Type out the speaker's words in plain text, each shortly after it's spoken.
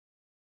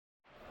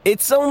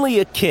It's only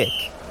a kick,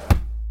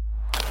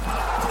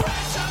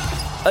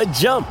 a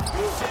jump,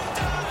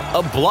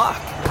 a block.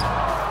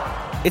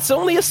 It's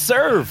only a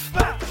serve.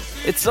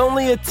 It's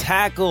only a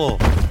tackle,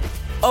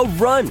 a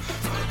run.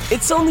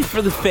 It's only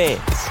for the fans.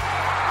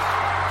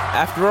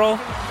 After all,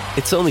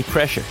 it's only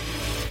pressure.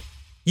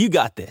 You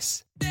got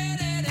this.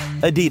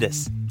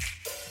 Adidas.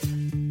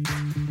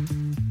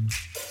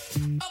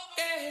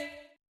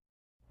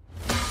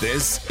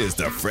 This is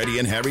the Freddie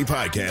and Harry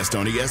podcast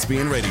on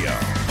ESPN Radio.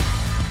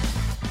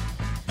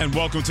 And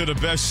welcome to the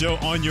best show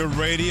on your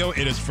radio.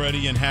 It is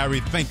Freddie and Harry.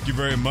 Thank you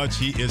very much.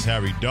 He is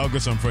Harry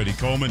Douglas. I'm Freddie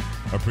Coleman.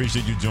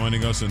 Appreciate you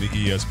joining us on the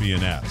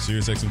ESPN app.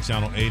 SiriusXM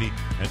Channel 80.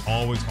 And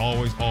always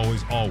tell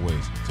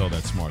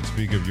that smart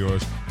speaker of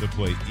yours to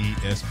play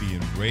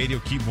ESPN Radio.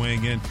 Keep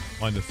weighing in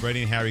on the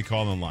Freddie and Harry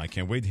call-in line.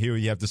 Can't wait to hear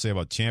what you have to say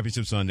about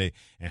Championship Sunday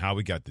and how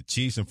we got the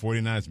Chiefs and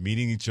 49ers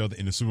meeting each other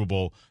in the Super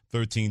Bowl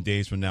 13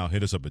 days from now.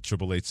 Hit us up at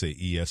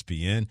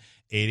 888-SAY-ESPN,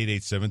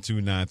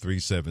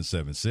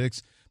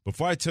 888-729-3776.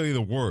 Before I tell you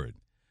the word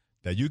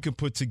that you can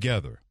put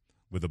together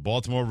with the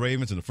Baltimore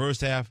Ravens in the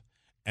first half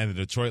and the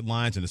Detroit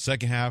Lions in the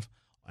second half,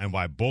 and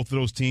why both of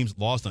those teams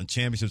lost on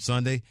Championship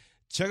Sunday,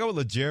 check out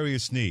what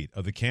L'Jarius Sneed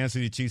of the Kansas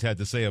City Chiefs had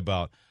to say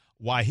about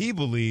why he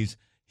believes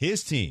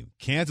his team,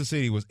 Kansas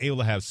City, was able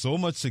to have so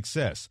much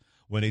success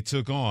when they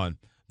took on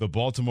the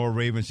Baltimore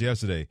Ravens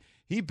yesterday.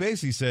 He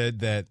basically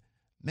said that,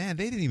 man,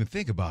 they didn't even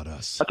think about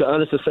us. I can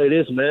honestly say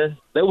this, man.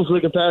 They was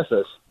looking past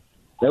us.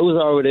 They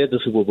was already at the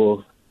Super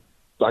Bowl.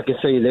 I can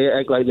say they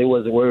act like they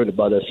wasn't worried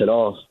about us at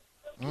all.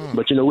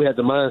 But, we had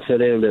the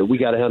mindset in that we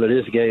got to handle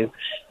this game,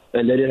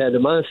 and they didn't have the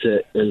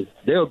mindset. And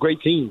they're a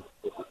great team,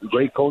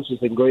 great coaches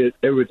and great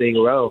everything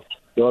around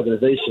the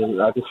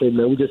organization. I can say,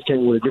 man, we just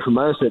came with a different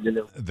mindset than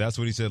them. That's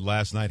what he said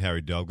last night,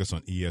 Harry Douglas,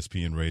 on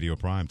ESPN Radio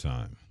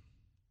Primetime.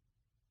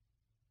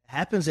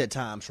 Happens at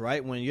times,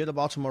 right? When you're the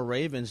Baltimore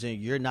Ravens and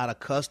you're not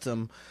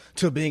accustomed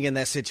to being in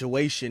that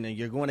situation and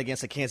you're going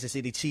against a Kansas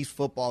City Chiefs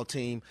football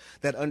team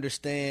that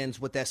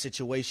understands what that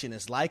situation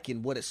is like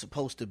and what it's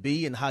supposed to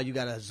be and how you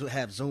got to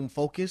have Zoom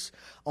focus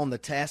on the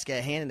task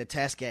at hand and the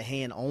task at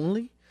hand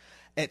only.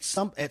 At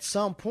some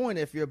point,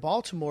 if you're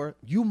Baltimore,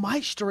 you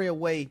might stray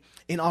away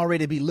and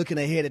already be looking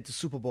ahead at the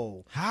Super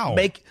Bowl. How?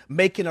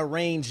 Making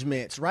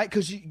arrangements, right?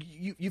 Because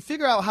you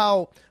figure out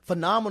how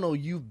phenomenal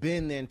you've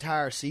been the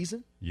entire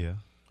season. Yeah.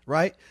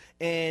 Right?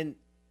 And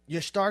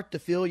you start to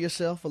feel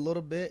yourself a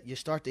little bit. You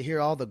start to hear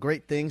all the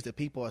great things that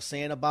people are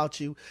saying about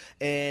you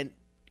and,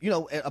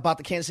 about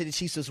the Kansas City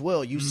Chiefs as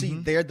well. You see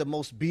they're the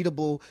most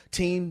beatable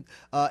team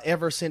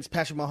ever since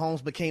Patrick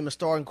Mahomes became a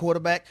starting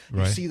quarterback.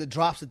 You see the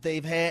drops that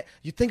they've had.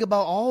 You think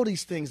about all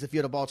these things if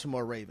you're the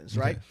Baltimore Ravens,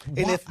 right?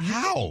 Okay. And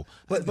How?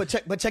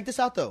 But check this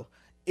out, though.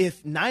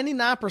 If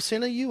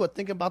 99% of you are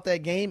thinking about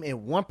that game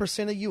and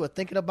 1% of you are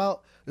thinking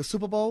about the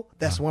Super Bowl,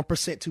 that's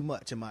 1% too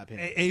much, in my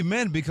opinion.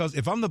 Amen, because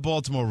if I'm the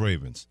Baltimore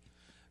Ravens,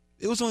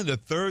 it was only the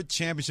third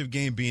championship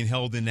game being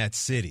held in that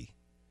city.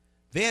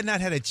 They had not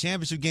had a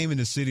championship game in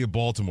the city of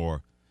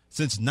Baltimore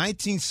since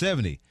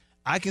 1970.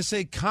 I can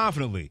say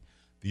confidently,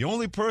 the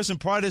only person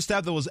part of the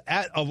staff that was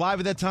alive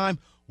at that time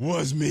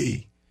was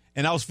me.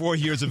 And I was 4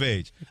 years of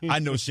age. I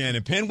know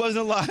Shannon Penn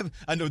wasn't alive.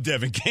 I know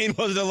Devin Kane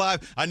wasn't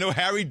alive. I know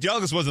Harry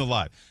Douglas wasn't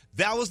alive.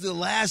 That was the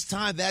last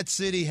time that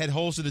city had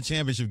hosted a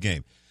championship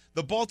game.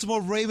 The Baltimore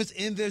Ravens,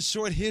 in their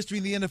short history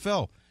in the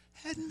NFL,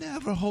 had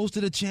never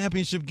hosted a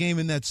championship game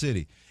in that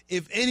city.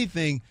 If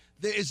anything,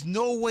 there is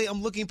no way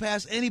I'm looking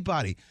past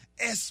anybody,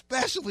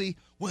 especially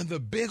when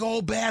the big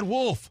old bad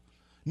wolf,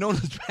 known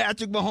as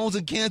Patrick Mahomes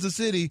in Kansas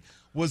City,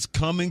 was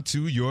coming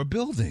to your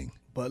building.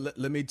 But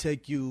let me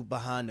take you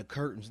behind the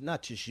curtains,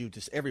 not just you,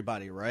 just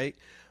everybody, right?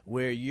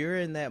 Where you're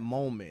in that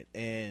moment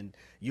and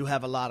you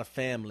have a lot of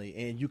family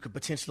and you could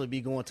potentially be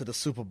going to the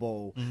Super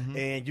Bowl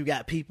and you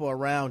got people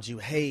around you.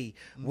 Hey,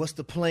 what's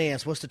the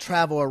plans? What's the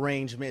travel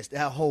arrangements?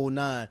 That whole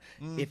nine.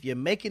 If you're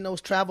making those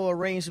travel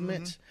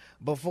arrangements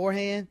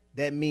beforehand,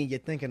 that means you're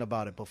thinking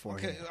about it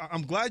beforehand. Okay,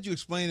 I'm glad you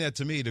explained that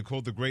to me, to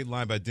quote the great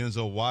line by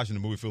Denzel Washington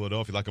in the movie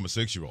Philadelphia, like I'm a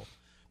 6-year-old.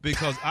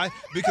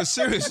 Because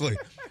seriously,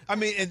 I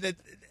mean,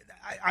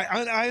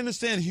 I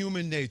understand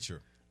human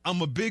nature.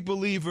 I'm a big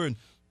believer in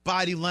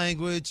body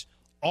language,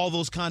 all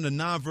those kind of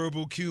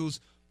nonverbal cues,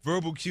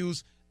 verbal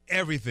cues,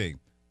 everything.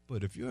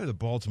 But if you're the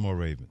Baltimore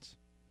Ravens,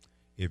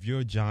 if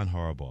you're John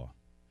Harbaugh,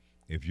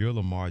 if you're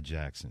Lamar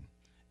Jackson,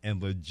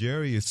 and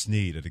L'Jarius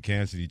Sneed of the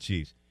Kansas City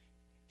Chiefs,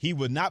 he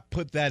would not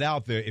put that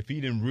out there if he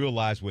didn't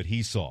realize what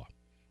he saw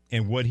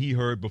and what he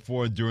heard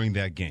before and during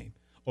that game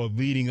or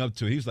leading up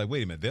to it. He was like,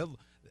 wait a minute,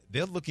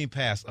 they're looking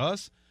past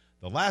us.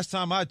 The last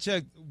time I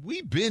checked,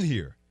 we've been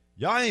here.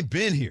 Y'all ain't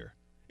been here.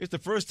 It's the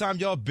first time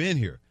y'all been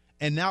here.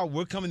 And now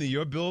we're coming to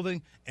your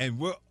building, and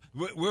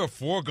we're a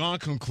foregone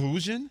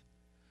conclusion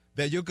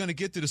that you're going to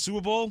get to the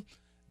Super Bowl?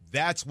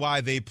 That's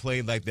why they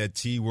played like that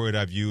T word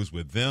I've used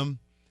with them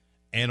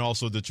and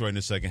also Detroit in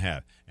the second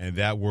half. And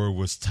that word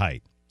was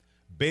tight.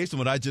 Based on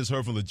what I just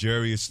heard from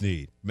L'Jarius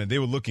Sneed, man, they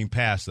were looking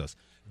past us.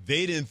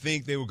 They didn't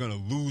think they were going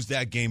to lose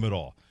that game at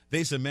all.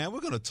 They said, man, we're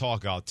going to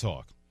talk our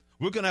talk.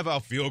 We're going to have our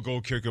field goal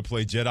kicker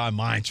play Jedi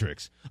mind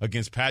tricks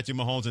against Patrick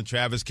Mahomes and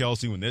Travis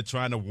Kelce when they're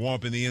trying to warm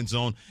up in the end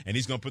zone, and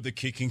he's going to put the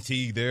kicking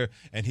tee there,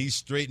 and he's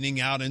straightening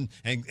out and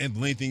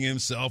lengthening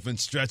himself and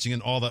stretching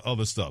and all that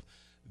other stuff.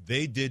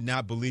 They did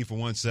not believe for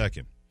 1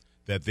 second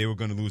that they were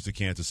going to lose to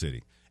Kansas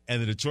City. And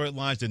the Detroit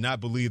Lions did not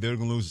believe they were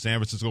going to lose to San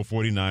Francisco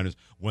 49ers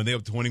when they were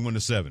up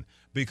 21-7,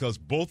 because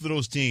both of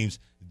those teams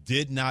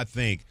did not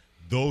think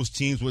those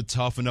teams were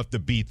tough enough to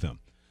beat them.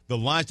 The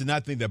Lions did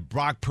not think that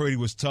Brock Purdy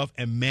was tough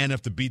and man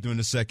enough to beat them in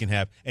the second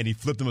half, and he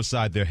flipped them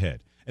aside their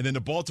head. And then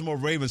the Baltimore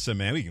Ravens said,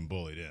 man, we can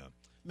bully them.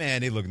 Man,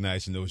 they look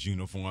nice in those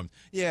uniforms.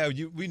 Yeah,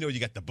 we know you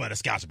got the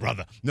butterscotch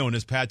brother known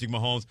as Patrick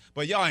Mahomes,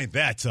 but y'all ain't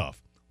that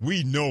tough.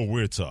 We know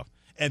we're tough.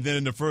 And then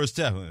in the first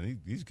half,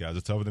 these guys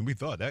are tougher than we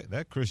thought.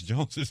 That Chris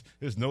Jones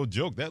is no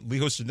joke. That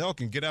Leo Chanel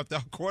can get after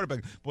our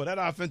quarterback. Boy, that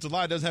offensive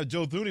line doesn't have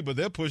Joe Thuney, but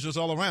they'll push us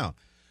all around.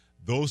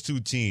 Those two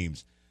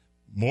teams,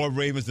 more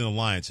Ravens than the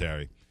Lions,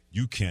 Harry.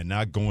 You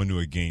cannot go into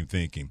a game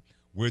thinking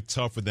we're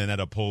tougher than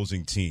that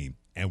opposing team,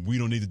 and we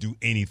don't need to do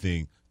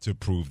anything to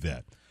prove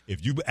that.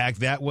 If you act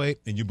that way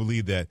and you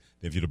believe that,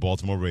 if you're the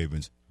Baltimore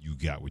Ravens, you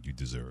got what you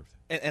deserved.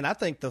 And I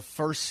think the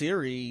first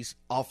series,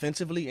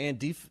 offensively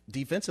and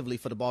defensively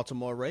for the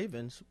Baltimore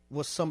Ravens,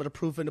 was some of the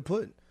proof in the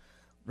pudding.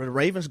 The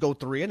Ravens go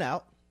 3 and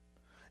out,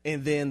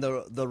 and then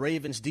the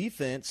Ravens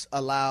defense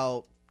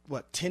allowed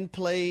 10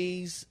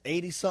 plays,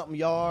 80-something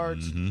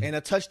yards, and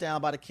a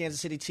touchdown by the Kansas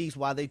City Chiefs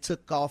while they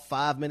took off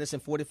 5 minutes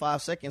and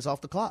 45 seconds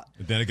off the clock.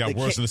 And then it got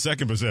worse in the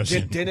second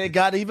possession. Then it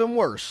got even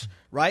worse,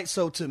 right?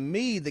 So to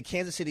me, the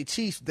Kansas City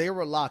Chiefs, they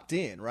were locked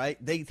in, right?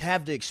 They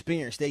have the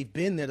experience. They've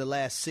been there the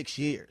last 6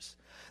 years.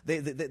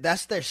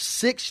 That's their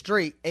 6th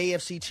straight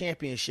AFC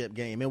championship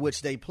game in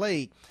which they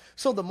played.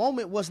 So the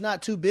moment was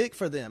not too big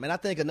for them. And I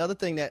think another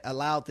thing that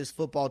allowed this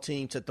football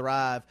team to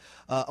thrive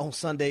on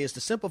Sunday is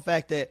the simple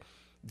fact that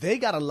they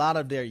got a lot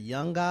of their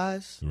young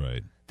guys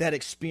that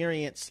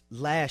experienced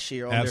last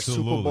year on their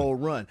Super Bowl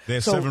run. They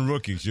had 7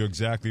 rookies. You're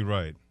exactly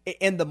right.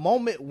 And the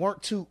moment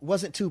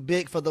wasn't too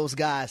big for those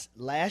guys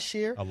last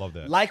year. I love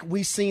that. Like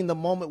we seen the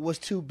moment was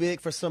too big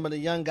for some of the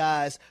young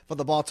guys for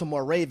the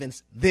Baltimore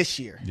Ravens this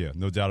year. Yeah,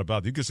 no doubt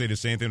about it. You could say the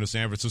same thing to the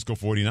San Francisco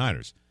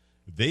 49ers.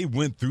 They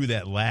went through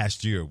that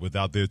last year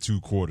without their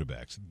 2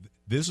 quarterbacks.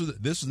 This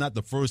was not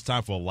the first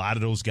time for a lot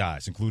of those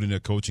guys, including their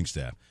coaching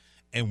staff.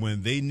 And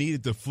when they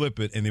needed to flip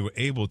it and they were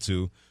able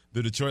to,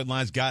 the Detroit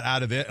Lions got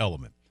out of their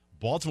element.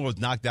 Baltimore was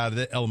knocked out of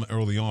their element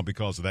early on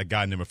because of that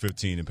guy number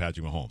 15 in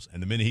Patrick Mahomes.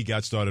 And the minute he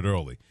got started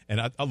early,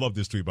 and I love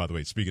this tweet, by the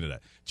way, speaking of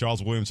that,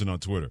 Charles Williamson on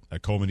Twitter,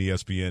 at Coleman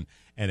ESPN,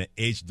 and at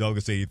H.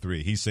 Douglas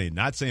 83, he's saying,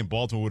 not saying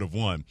Baltimore would have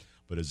won,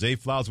 but if Zay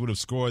Flowers would have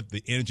scored,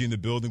 the energy in the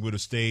building would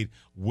have stayed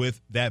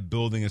with that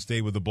building and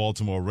stayed with the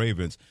Baltimore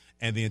Ravens.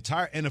 And the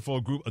entire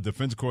NFL group of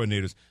defensive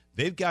coordinators,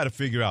 they've got to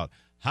figure out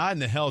how in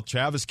the hell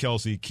Travis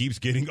Kelce keeps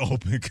getting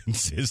open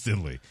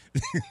consistently.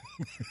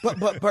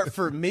 But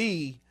for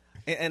me,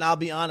 and I'll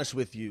be honest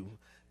with you,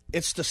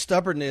 it's the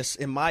stubbornness,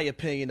 in my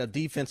opinion, of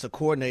defensive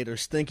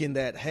coordinators thinking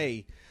that,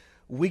 hey,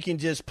 we can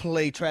just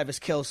play Travis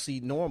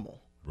Kelce normal.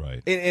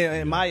 Right.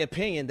 In my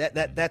opinion,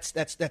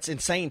 that's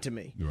insane to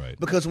me. Right.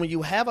 Because when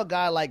you have a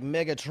guy like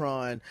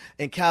Megatron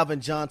and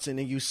Calvin Johnson,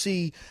 and you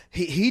see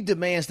he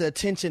demands the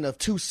attention of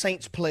 2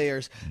 Saints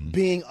players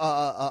being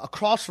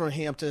across from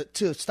him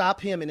to stop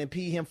him and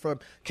impede him from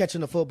catching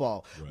the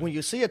football. Right. When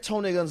you see a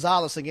Tony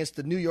Gonzalez against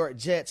the New York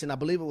Jets, and I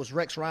believe it was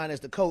Rex Ryan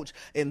as the coach,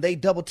 and they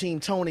double team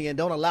Tony and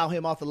don't allow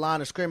him off the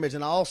line of scrimmage,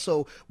 and I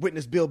also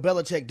witnessed Bill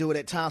Belichick do it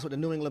at times with the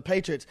New England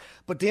Patriots.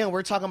 But then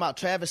we're talking about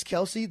Travis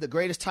Kelce, the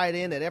greatest tight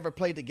end that ever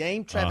played the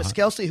game. Travis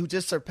Kelce, who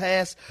just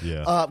surpassed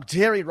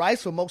Jerry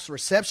Rice for most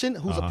reception,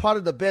 who's a part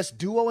of the best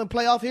duo in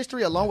playoff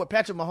history, along with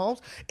Patrick Mahomes.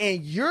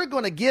 And you're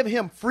going to give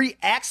him free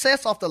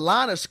access off the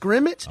line of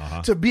scrimmage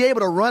to be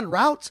able to run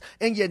routes,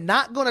 and you're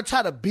not going to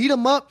try to beat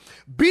him up,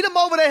 beat him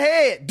over the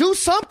head, do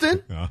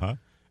something.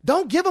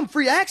 Don't give him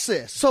free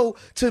access. So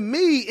to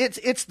me,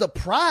 it's the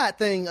pride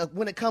thing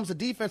when it comes to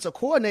defensive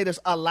coordinators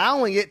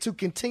allowing it to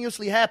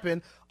continuously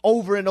happen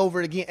over and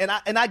over again.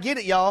 And I get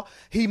it, y'all.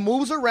 He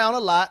moves around a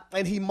lot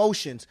and he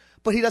motions,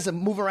 but he doesn't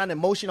move around in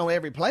motion on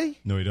every play.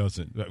 No, he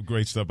doesn't.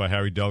 Great stuff by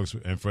Harry Douglas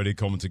and Freddie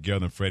Coleman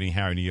together, and Freddie and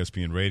Harry on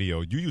ESPN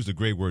Radio. You use the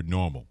great word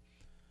normal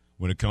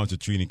when it comes to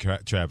treating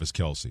Travis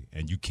Kelce,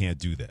 and you can't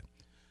do that.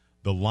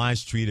 The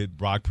Lions treated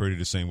Brock Purdy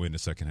the same way in the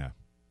second half.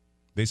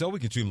 They said, we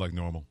can treat him like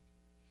normal.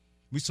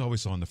 We saw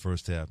in the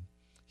first half.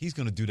 He's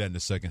going to do that in the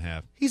second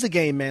half. He's a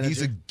game manager.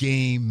 He's a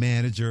game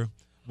manager.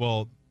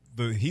 Well,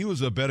 he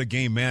was a better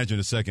game manager in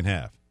the second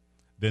half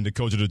than the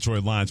coach of the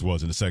Detroit Lions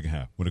was in the second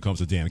half when it comes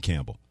to Dan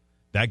Campbell.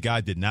 That guy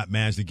did not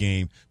manage the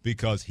game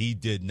because he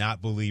did not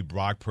believe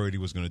Brock Purdy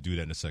was going to do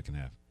that in the second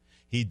half.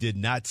 He did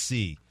not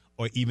see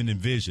or even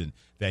envision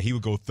that he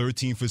would go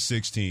 13 for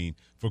 16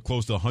 for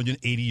close to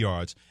 180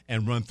 yards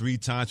and run 3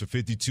 times for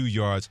 52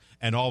 yards,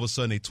 and all of a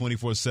sudden a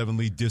 24-7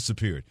 lead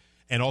disappeared.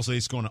 And also, they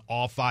scored on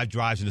all 5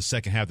 drives in the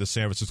second half of the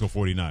San Francisco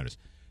 49ers.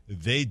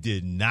 They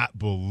did not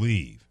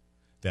believe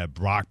that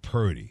Brock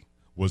Purdy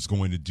was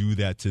going to do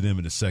that to them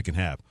in the second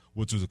half,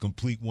 which was a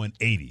complete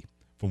 180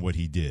 from what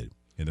he did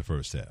in the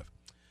first half.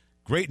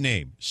 Great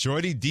name.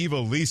 Shorty Diva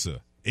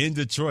Lisa in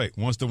Detroit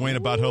wants to win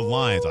about her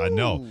Lions. I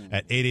know.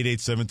 At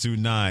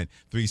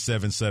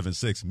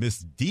 888-729-3776. Miss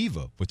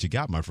Diva, what you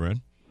got, my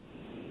friend?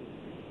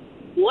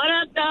 What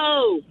up,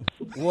 though?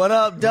 What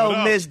up,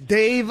 though, Miss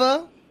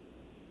Diva?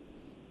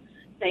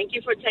 Thank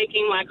you for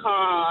taking my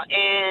call.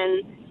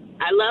 And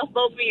I love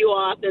both of you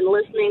all. I've been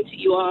listening to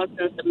you all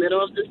since the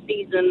middle of the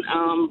season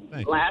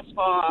last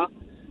fall.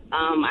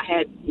 I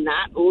had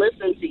not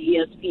listened to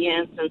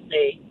ESPN since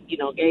they,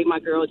 gave my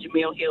girl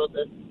Jamil Hill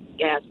the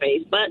gas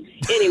face. But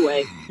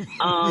anyway,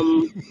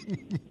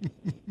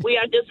 we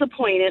are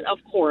disappointed, of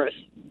course.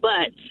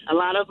 But a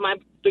lot of my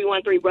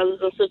 313 brothers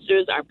and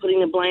sisters are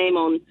putting the blame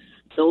on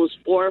those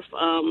fourth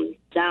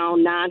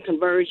down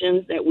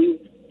non-conversions that we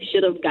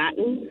should have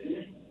gotten.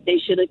 They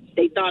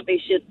thought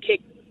they should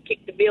kick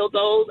the field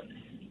goals.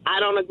 I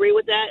don't agree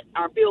with that.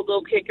 Our field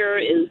goal kicker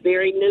is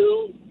very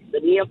new, the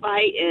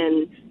neophyte,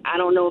 and I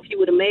don't know if he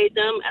would have made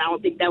them. I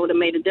don't think that would have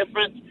made a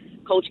difference.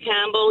 Coach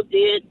Campbell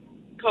did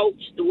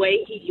coach the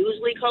way he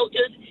usually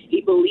coaches.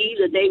 He believed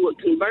that they would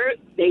convert.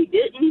 They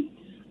didn't.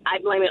 I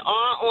blame it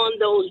all on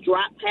those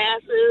drop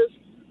passes,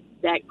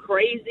 that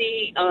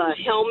crazy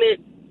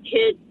helmet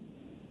hit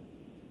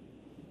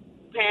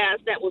pass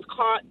that was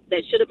caught,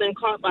 that should have been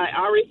caught by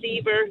our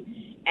receiver.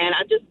 And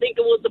I just think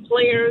it was the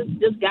players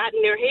just got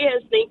in their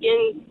heads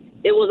thinking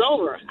it was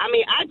over. I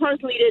mean, I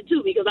personally did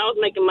too, because I was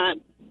making my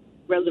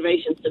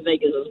reservations to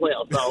Vegas as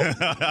well. So,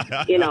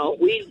 I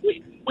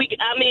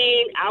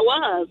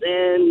was.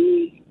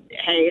 And,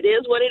 hey, it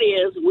is what it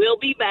is. We'll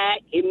be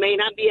back. It may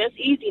not be as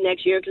easy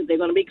next year because they're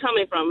going to be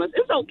coming from us.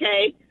 It's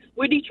okay.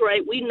 We're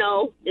Detroit. We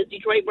know it's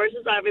Detroit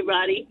versus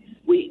everybody.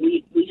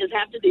 We just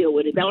have to deal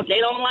with it. They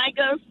don't like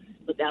us,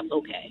 but that's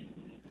okay.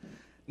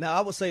 Now,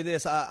 I would say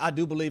this. I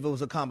do believe it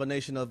was a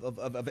combination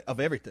of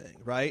everything,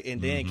 right? And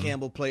Dan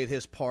Campbell played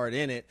his part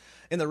in it.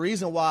 And the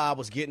reason why I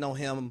was getting on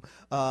him,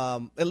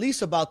 at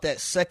least about that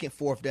second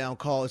fourth down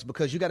call, is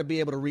because you got to be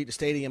able to read the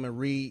stadium and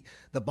read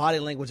the body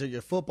language of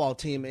your football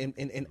team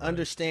and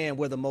understand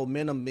where the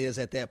momentum is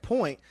at that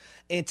point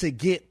and to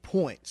get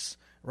points.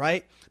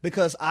 Right?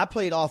 Because I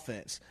played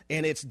offense,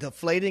 and it's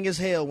deflating as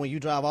hell when you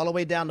drive all the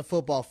way down the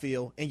football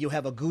field and you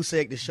have a goose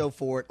egg to show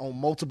for it on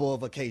multiple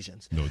of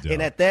occasions. No doubt.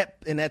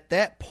 And at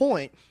that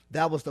point,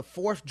 that was the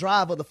fourth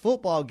drive of the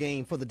football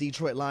game for the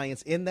Detroit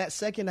Lions in that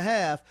second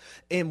half,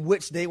 in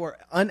which they were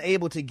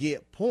unable to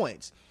get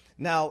points.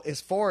 Now,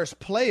 as far as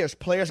players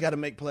got to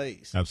make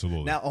plays.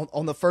 Absolutely. Now,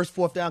 on the first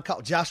fourth down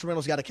call, Josh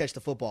Reynolds got to catch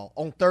the football.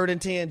 On 3rd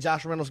and 10,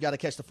 Josh Reynolds got to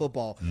catch the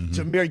football.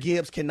 Jahmyr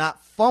Gibbs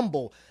cannot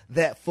fumble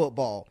that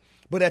football.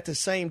 But at the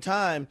same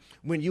time,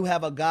 when you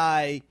have a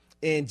guy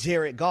in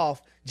Jared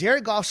Goff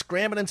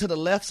scrambling to the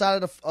left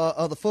side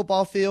of the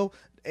football field,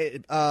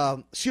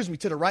 to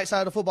the right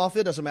side of the football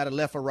field, doesn't matter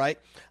left or right.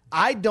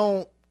 I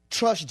don't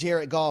trust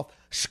Jared Goff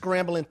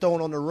scrambling,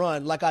 throwing on the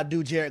run like I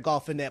do Jared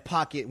Goff in that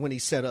pocket when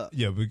he's set up.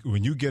 Yeah, but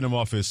when you get him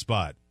off his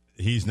spot,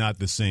 he's not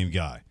the same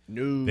guy.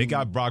 No. They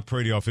got Brock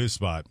Purdy off his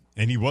spot,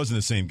 and he wasn't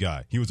the same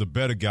guy. He was a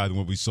better guy than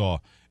what we saw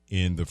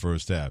in the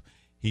first half.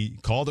 He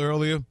called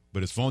earlier,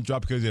 but his phone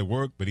dropped because he had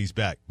work, but he's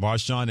back.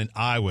 Marshawn in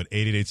Iowa at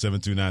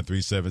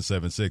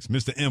 888-729-3776.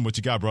 Mr. M, what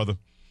you got, brother?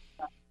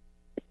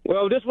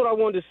 Well, this is what I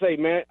wanted to say,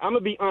 man. I'm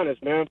going to be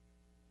honest, man.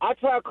 I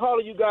tried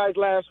calling you guys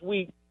last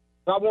week.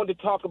 I wanted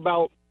to talk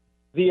about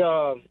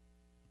the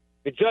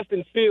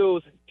Justin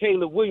Fields,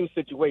 Caleb Williams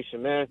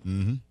situation, man.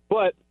 Mm-hmm.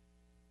 But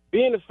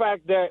being the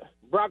fact that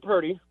Brock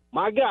Purdy,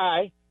 my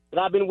guy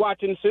that I've been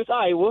watching since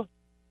Iowa,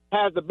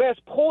 has the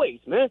best poise,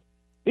 man.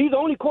 He's the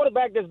only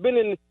quarterback that's been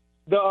in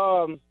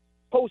the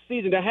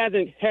postseason that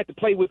hasn't had to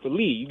play with the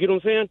lead. You get what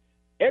I'm saying?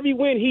 Every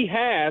win he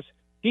has,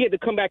 he had to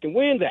come back and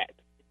win that.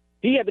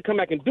 He had to come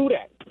back and do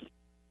that.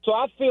 So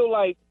I feel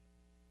like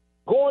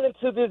going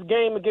into this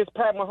game against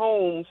Pat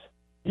Mahomes,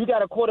 you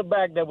got a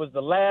quarterback that was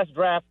the last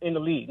draft in the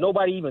league.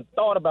 Nobody even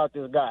thought about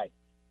this guy.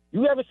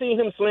 You ever seen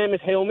him slam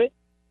his helmet?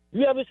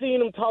 You ever seen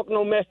him talk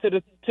no mess to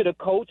the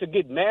coach or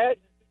get mad?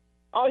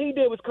 All he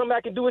did was come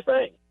back and do his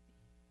thing.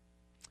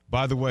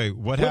 By the way,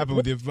 what happened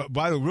with you?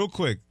 Real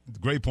quick,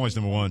 great points,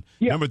 number one.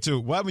 Yeah. Number two,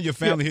 what happened with your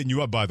family hitting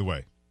you up, by the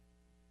way?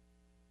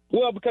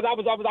 Well, because I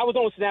was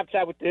on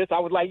Snapchat with this. I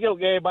was like, yo,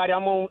 everybody,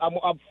 I'm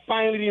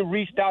finally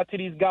reached out to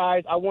these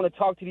guys. I want to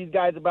talk to these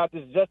guys about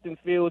this Justin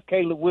Fields,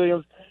 Caleb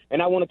Williams,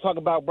 and I want to talk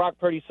about Brock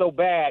Purdy so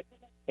bad,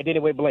 and then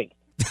it went blank.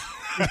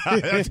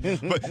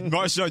 But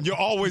Marshawn, you're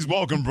always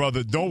welcome,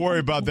 brother. Don't worry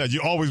about that.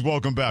 You're always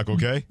welcome back,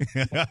 okay?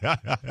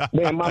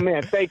 Man, my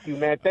man, thank you,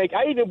 man. Thank you.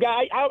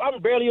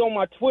 I'm barely on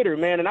my Twitter,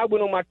 man, and I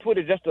went on my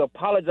Twitter just to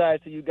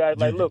apologize to you guys.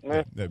 Like, look,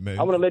 man,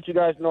 I want to let you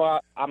guys know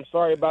I'm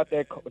sorry about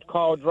that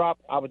call drop.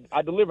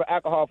 I deliver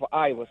alcohol for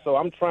Iowa, so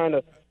I'm trying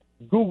to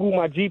Google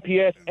my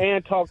GPS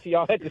and talk to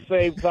y'all at the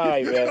same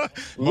time, man.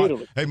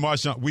 Literally. Hey,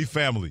 Marshawn, we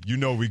family. You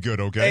know we good,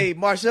 okay? Hey,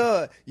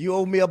 Marshawn, you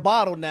owe me a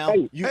bottle now.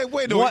 Hey,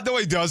 Wait, no,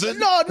 he doesn't.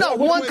 No,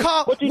 one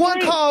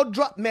drink? call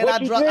drop. Man, I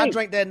drink?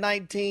 drank that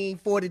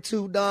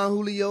 1942 Don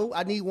Julio.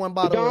 I need one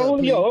bottle. Don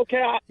Julio, please.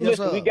 okay. Yes,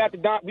 Listen, sir.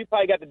 we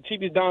probably got the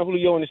cheapest Don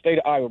Julio in the state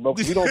of Iowa, bro.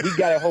 We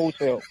got it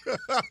wholesale.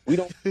 We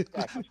don't.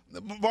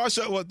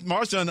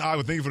 Marshawn and I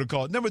were thinking for the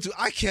call. Number two,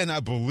 I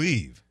cannot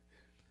believe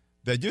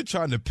that you're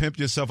trying to pimp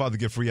yourself out to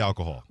get free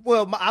alcohol.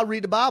 Well, I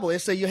read the Bible. It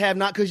says you have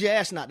not because you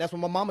ask not. That's what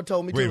my mama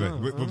told me, Wait too. a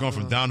minute. We're going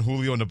from Don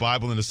Julio and the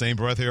Bible in the same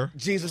breath here?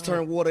 Jesus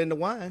turned water into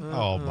wine.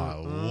 Oh, my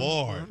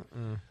Lord.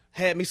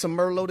 Had me some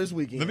Merlot this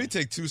weekend. Let me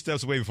take 2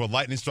 steps away before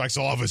lightning strikes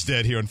all of us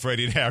dead here on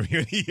Freddie and Harry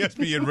on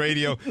ESPN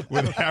Radio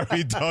with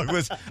Harry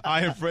Douglas.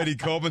 I am Freddie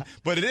Coleman.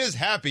 But it is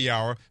happy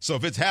hour, so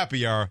if it's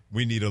happy hour,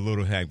 we need a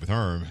little hang with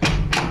Herm.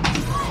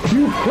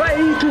 You play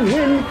to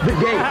win the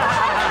game.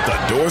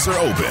 The doors are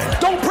open.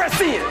 Don't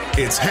press in.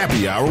 It's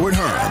happy hour with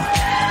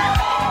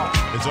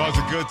Herm. It's always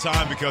a good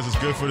time because it's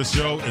good for the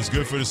show, it's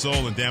good for the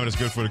soul, and damn it, it's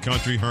good for the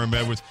country. Herm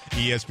Edwards,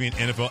 ESPN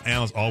NFL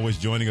analyst, always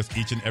joining us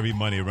each and every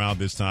Monday around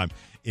this time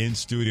in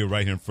studio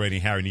right here in Freddie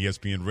and Harry and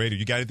ESPN Radio.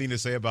 You got anything to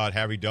say about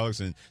Harry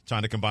Douglas and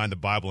trying to combine the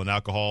Bible and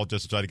alcohol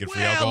just to try to get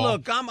free alcohol? Well,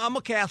 look, I'm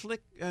a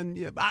Catholic,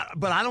 and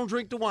but I don't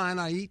drink the wine.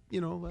 I eat, I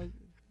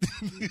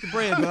eat the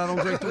bread, but I don't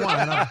drink the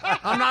wine.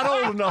 I'm not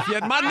old enough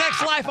yet. My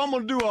next life, I'm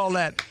going to do all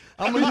that.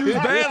 I'm going to use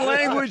bad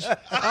language.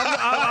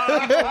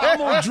 I'm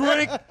going to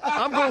drink.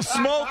 I'm going to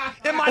smoke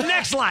in my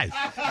next life.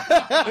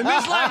 In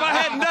this life, I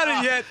hadn't done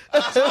it yet,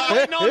 so I'm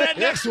waiting on that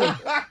next one.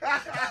 So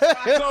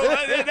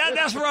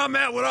that's where I'm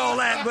at with all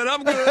that, but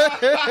I'm good.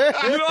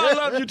 I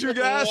love you two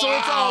guys, so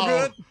it's all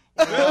good.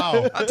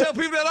 Wow. I tell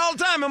people that all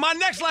the time. In my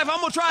next life, I'm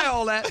going to try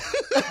all that.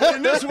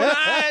 In this one,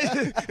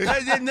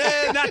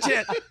 not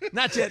yet.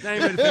 Not yet. I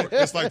ain't ready for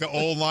it. It's like the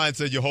old line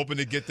said, you're hoping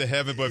to get to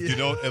heaven, but if you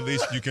don't, at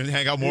least you can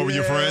hang out more with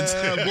your friends.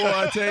 Boy,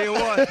 I tell you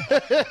what.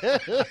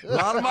 A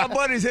lot of my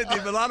buddies hit me,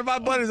 but a lot of my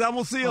buddies, I'm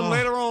going to see them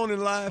later on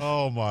in life.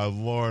 Oh, my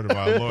Lord,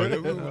 my Lord.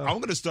 I'm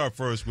going to start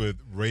first with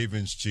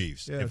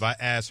Ravens-Chiefs. Yes. If I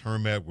ask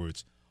Herm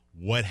Edwards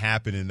what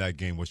happened in that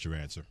game, what's your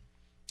answer?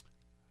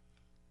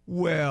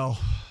 Well,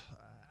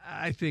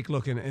 I think,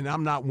 look, and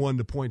I'm not one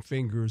to point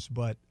fingers,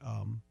 but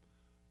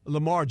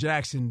Lamar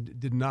Jackson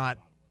did not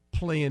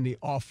play in the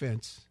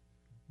offense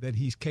that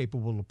he's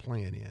capable of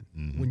playing in.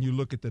 Mm-hmm. When you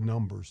look at the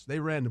numbers, they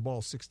ran the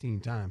ball 16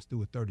 times,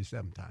 threw it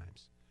 37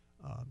 times.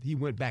 He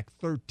went back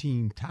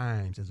 13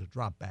 times as a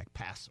drop-back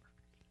passer.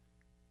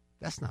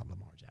 That's not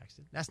Lamar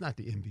Jackson. That's not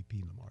the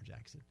MVP Lamar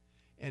Jackson.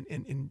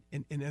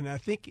 And I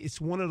think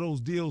it's one of those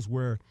deals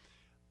where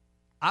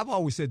I've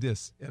always said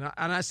this, and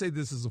I say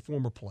this as a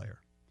former player.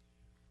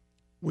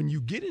 When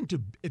you get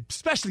into,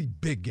 especially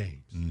big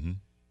games, mm-hmm.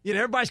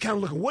 Everybody's kind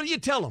of looking, what do you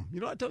tell them? You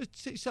know what I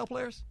tell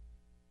players?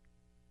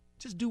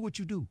 Just do what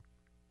you do.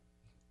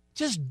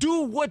 Just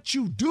do what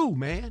you do,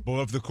 man.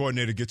 But if the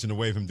coordinator gets in the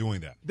way of him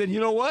doing that? Then you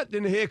know what?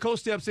 Then the head coach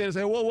steps in and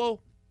says, whoa,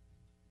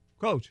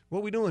 coach,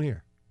 what we doing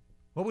here?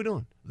 What we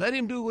doing? Let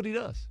him do what he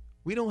does.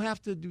 We don't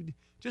have to do,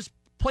 just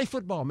play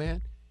football,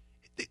 man.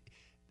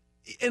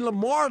 And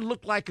Lamar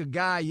looked like a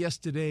guy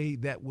yesterday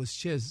that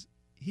was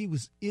he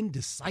was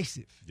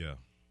indecisive. Yeah.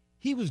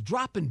 He was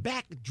drop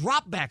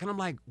back, and I'm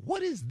like,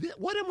 what is this?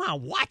 What am I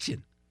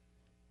watching?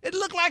 It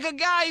looked like a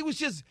guy.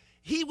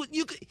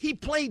 He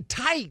played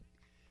tight.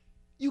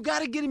 You got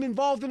to get him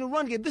involved in the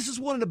run game. This is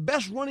one of the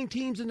best running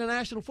teams in the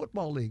National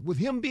Football League, with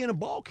him being a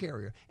ball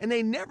carrier, and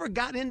they never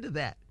got into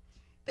that.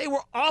 They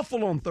were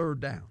awful on third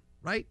down,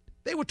 right?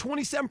 They were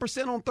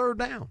 27% on third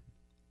down.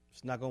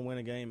 It's not going to win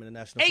a game in the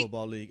National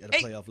Football League at a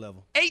playoff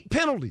level. 8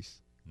 penalties.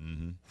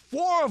 Mm-hmm.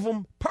 4 of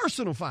them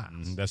personal fouls.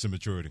 Mm-hmm. That's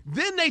immaturity.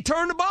 Then they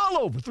turned the ball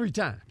over 3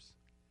 times.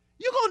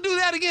 You going to do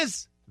that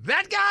against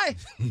that guy?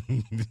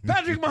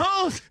 Patrick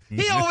Mahomes?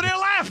 He over there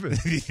laughing.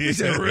 He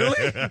said,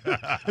 really?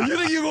 You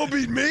think you're going to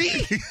beat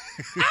me?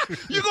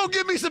 You going to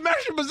give me some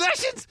extra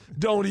possessions?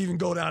 Don't even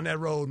go down that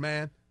road,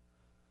 man.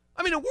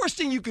 I mean, the worst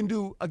thing you can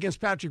do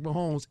against Patrick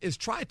Mahomes is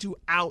try to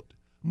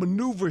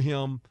outmaneuver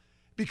him,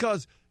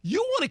 because you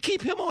want to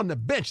keep him on the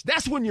bench.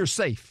 That's when you're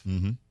safe.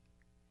 Mm-hmm.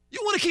 You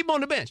want to keep him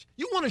on the bench.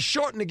 You want to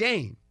shorten the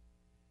game.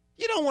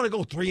 You don't want to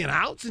go 3 and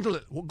outs.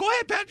 Well, go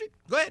ahead, Patrick.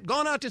 Go ahead. Go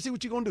on out there and see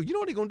what you're going to do. You know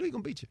what he's going to do? He's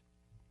going to beat you.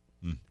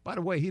 Mm. By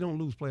the way, he don't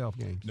lose playoff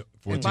games. No,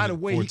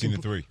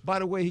 14-3. By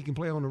the way, he can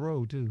play on the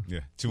road, too. Yeah,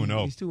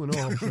 2-0. He's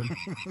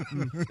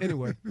 2-0.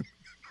 Anyway.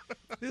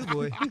 This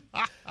boy.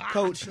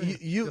 Coach,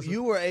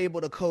 you were able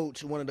to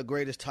coach one of the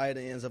greatest tight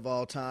ends of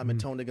all time, and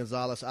Tony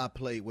Gonzalez. I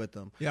played with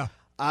him. Yeah.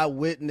 I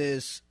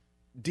witnessed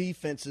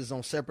defenses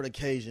on separate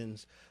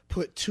occasions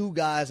put 2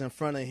 guys in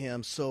front of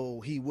him so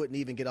he wouldn't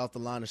even get off the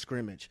line of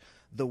scrimmage.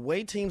 The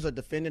way teams are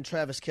defending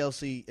Travis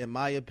Kelce, in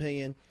my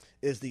opinion,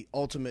 is the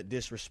ultimate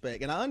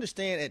disrespect. And I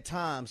understand at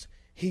times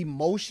he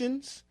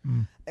motions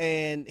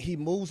and he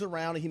moves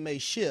around and he may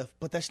shift,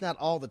 but that's not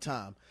all the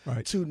time.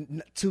 Right.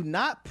 To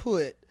not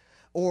put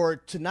or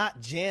to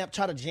not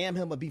try to jam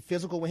him or be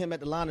physical with him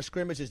at the line of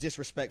scrimmage is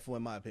disrespectful,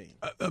 in my opinion.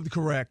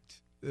 Correct.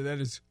 that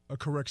is a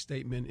correct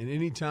statement. And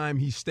anytime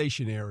he's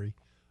stationary,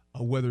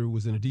 whether it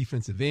was in a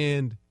defensive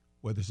end,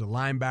 whether it's a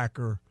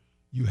linebacker,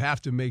 you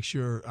have to make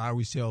sure. I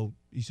always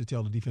used to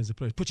tell the defensive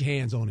players, put your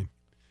hands on him.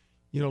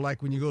 You know,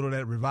 like when you go to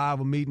that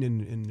revival meeting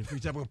and the free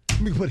time, let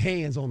me put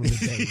hands on him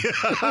today.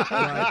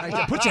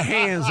 Right? Put your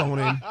hands on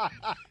him.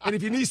 And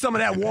if you need some of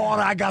that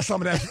water, I got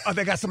some of that.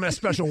 They got some of that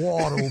special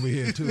water over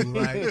here too,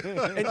 right?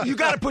 And you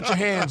got to put your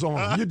hands on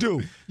him. You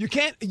do. You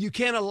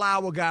can't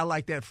allow a guy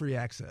like that free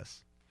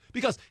access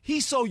because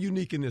he's so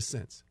unique in this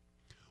sense.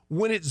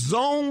 When it's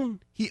zone,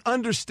 he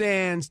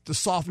understands the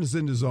softness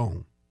in the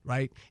zone,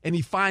 right? And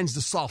he finds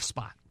the soft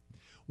spot.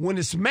 When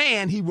it's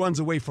man, he runs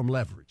away from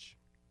leverage.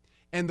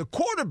 And the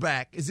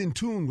quarterback is in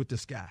tune with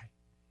this guy.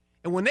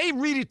 And when they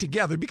read it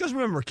together, because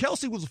remember,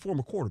 Kelsey was a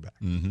former quarterback,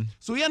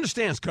 so he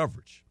understands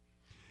coverage.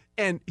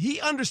 And he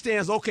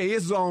understands, okay,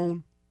 it's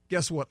zone.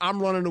 Guess what? I'm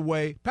running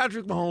away.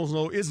 Patrick Mahomes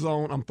knows it's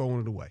zone. I'm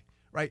throwing it away,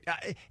 right?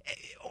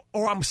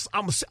 Or I'm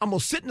going to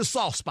sit in the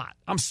soft spot.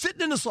 I'm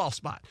sitting in the soft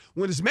spot.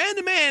 When it's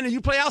man-to-man and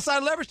you play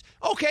outside leverage,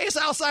 okay, it's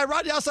outside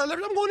right, outside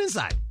leverage. I'm going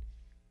inside.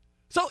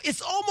 So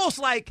it's almost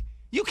like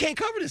you can't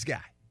cover this guy.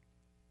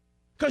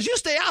 Because you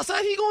stay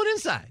outside, he going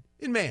inside.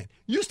 And man,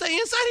 you stay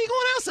inside, he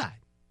going outside.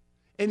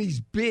 And he's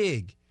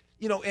big.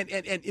 You know,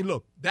 and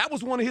look, that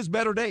was one of his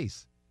better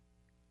days.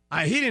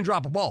 He didn't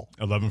drop a ball.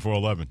 11 for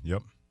 11,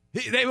 yep.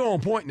 They were on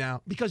point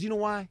now because you know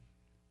why?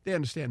 They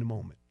understand the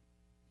moment.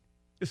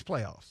 It's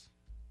playoffs.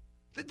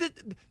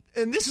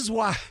 And this is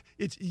why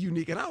it's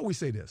unique. And I always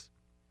say this.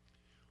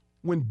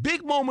 When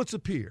big moments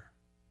appear,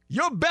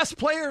 your best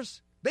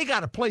players, they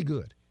got to play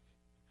good.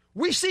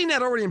 We've seen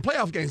that already in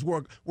playoff games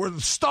where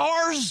the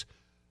stars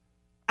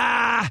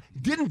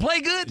didn't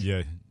play good.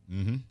 Yeah.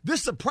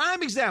 This is a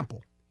prime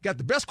example. Got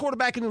the best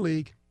quarterback in the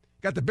league,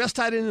 got the best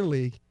tight end in the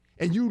league,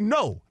 and you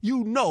know,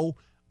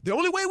 the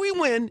only way we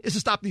win is to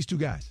stop these two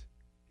guys.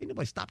 Ain't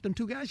nobody stopped them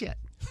two guys yet.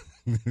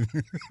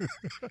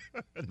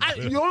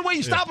 The only way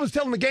you stop them is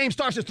tell them the game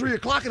starts at 3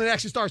 o'clock and it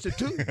actually starts at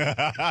 2.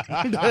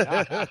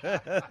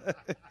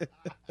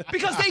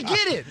 Because they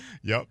get it.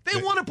 Yep.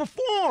 They want to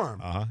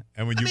perform.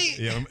 And when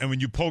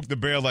you poke the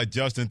bear like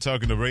Justin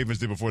Tuck and the Ravens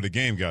did before the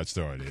game got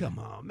started. Come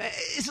on, man.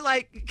 It's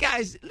like,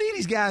 guys, leave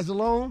these guys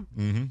alone.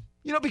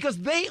 You know, because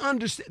they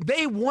understand.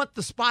 They want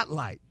the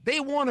spotlight. They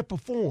want to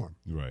perform.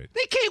 Right.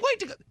 They can't wait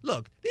to go.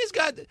 Look, these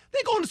guys,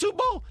 they go in the Super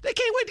Bowl. They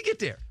can't wait to get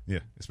there. Yeah,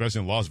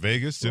 especially in Las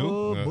Vegas, too.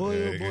 Oh,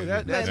 boy.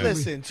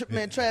 Listen,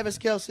 Travis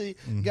Kelce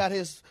got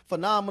his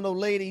phenomenal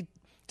lady,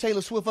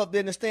 Taylor Swift, up there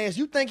in the stands.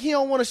 You think he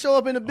don't want to show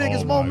up in the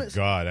biggest moments? Oh,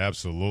 my God,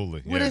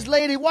 absolutely. With his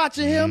lady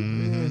watching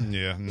him?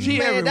 Yeah.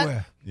 She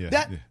everywhere.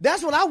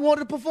 That's when I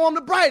wanted to perform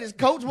the brightest,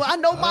 Coach. Well, I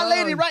know my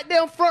lady right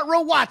there in front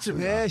row watching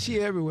me. Yeah, she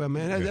everywhere,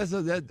 man. I ain't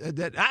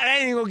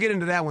even going to get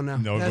into that one now.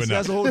 No,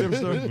 that's a whole different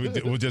story.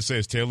 We'll just say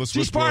it's Taylor Swift.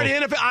 She's part of the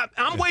NFL.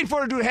 I'm waiting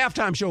for her to do the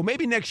halftime show.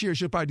 Maybe next year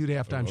she'll probably do the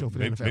halftime show for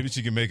the NFL. Maybe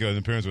she can make an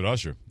appearance with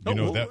Usher.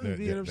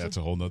 That's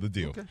a whole nother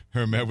deal. Okay.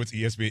 Herm Edwards,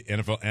 ESPN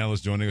NFL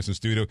analyst, joining us in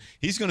studio.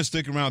 He's going to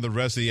stick around the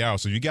rest of the hour.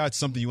 So you got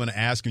something you want to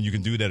ask him, you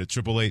can do that at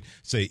 888,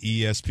 say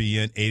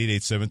ESPN,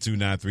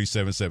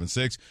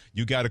 888-729-3776.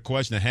 You got a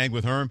question to hang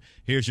with Herm?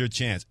 Here's your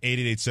chance,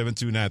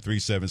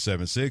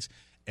 888-729-3776.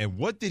 And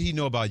what did he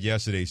know about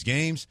yesterday's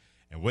games?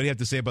 And what do you have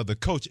to say about the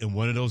coach in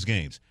one of those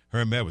games?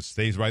 Herm Edwards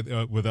stays right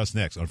with us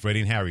next on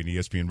Freddie and Harry and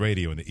ESPN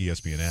Radio and the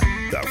ESPN app.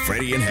 The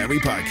Freddie and Harry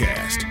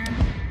Podcast.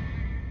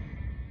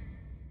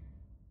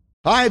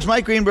 Hi, it's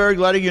Mike Greenberg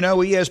letting you know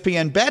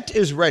ESPN Bet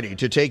is ready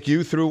to take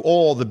you through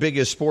all the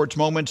biggest sports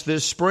moments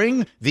this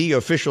spring. The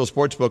official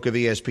sportsbook of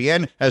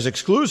ESPN has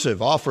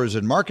exclusive offers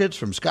and markets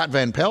from Scott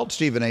Van Pelt,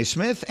 Stephen A.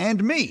 Smith,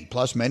 and me,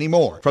 plus many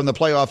more. From the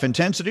playoff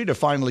intensity to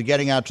finally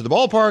getting out to the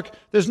ballpark,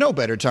 there's no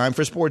better time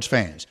for sports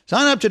fans.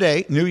 Sign up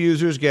today. New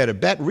users get a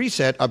bet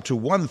reset up to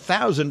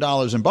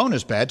 $1,000 in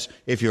bonus bets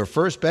if your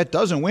first bet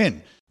doesn't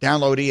win.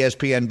 Download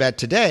ESPN Bet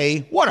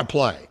today. What a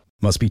play.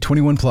 Must be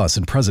 21 plus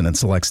and present in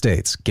select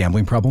states.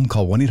 Gambling problem?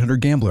 Call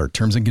 1-800-GAMBLER.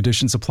 Terms and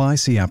conditions apply.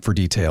 See app for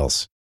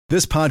details.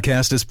 This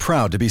podcast is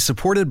proud to be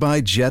supported by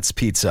Jets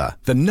Pizza,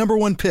 the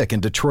 #1 pick in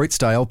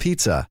Detroit-style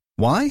pizza.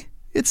 Why?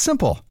 It's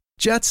simple.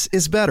 Jets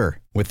is better.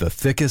 With the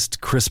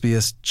thickest,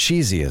 crispiest,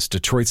 cheesiest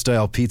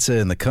Detroit-style pizza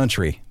in the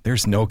country,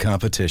 there's no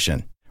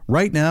competition.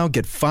 Right now,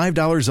 get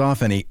 $5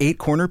 off any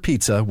 8-corner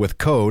pizza with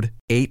code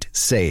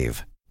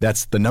 8SAVE.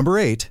 That's the number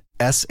 8,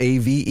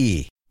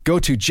 S-A-V-E. Go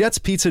to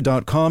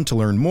jetspizza.com to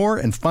learn more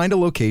and find a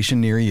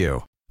location near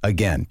you.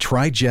 Again,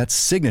 try Jet's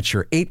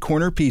signature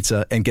 8-corner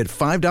pizza and get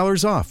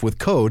 $5 off with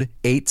code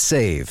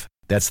 8SAVE.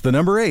 That's the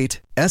number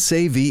 8,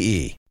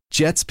 S-A-V-E.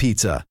 Jet's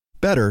Pizza.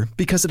 Better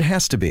because it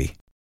has to be.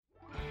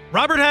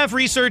 Robert Half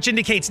research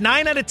indicates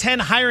 9 out of 10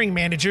 hiring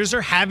managers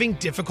are having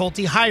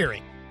difficulty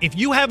hiring. If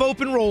you have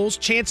open roles,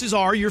 chances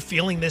are you're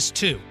feeling this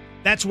too.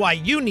 That's why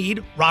you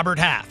need Robert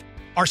Half.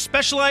 Our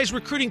specialized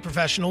recruiting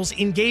professionals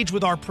engage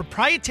with our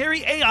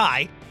proprietary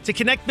AI to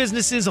connect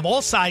businesses of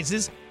all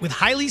sizes with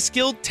highly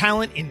skilled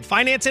talent in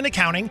finance and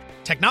accounting,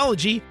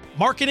 technology,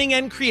 marketing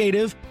and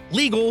creative,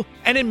 legal,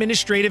 and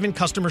administrative and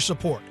customer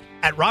support.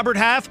 At Robert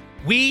Half,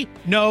 We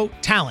know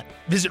talent.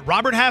 Visit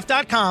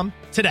roberthalf.com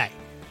today.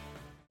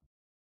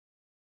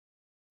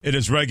 It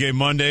is Reggae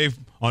Monday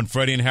on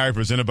Freddie and Harry,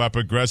 presented by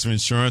Progressive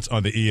Insurance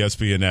on the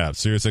ESPN app.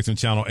 SiriusXM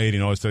Channel 80,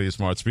 and always tell your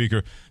smart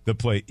speaker to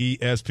play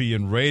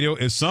ESPN Radio.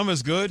 If some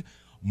is good,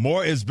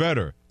 more is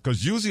better.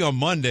 Because usually on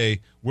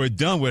Monday, we're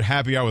done with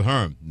Happy Hour with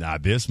Herm.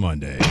 Not this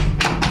Monday.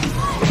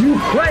 You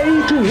play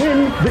to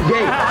win the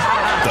game.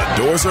 The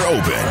doors are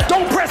open.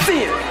 Don't press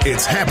in.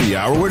 It's Happy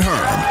Hour with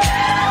Herm.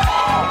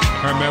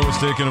 Herm Edwards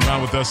sticking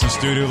around with us in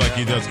studio like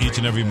he does each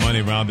and every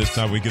Monday around this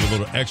time. We get a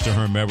little extra.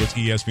 Herm Edwards,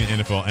 ESPN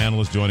NFL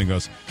analyst, joining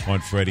us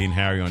on Freddie and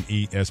Harry on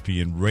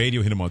ESPN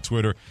Radio. Hit him on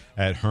Twitter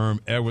at Herm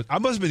Edwards. I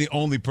must be the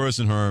only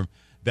person, Herm,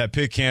 that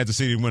picked Kansas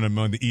City to win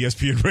among the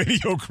ESPN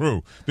Radio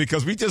crew,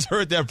 because we just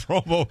heard that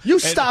promo. You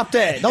stop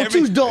that. Don't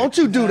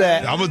you do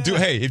that. I'm gonna do.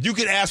 Hey, if you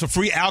can ask for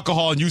free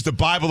alcohol and use the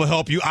Bible to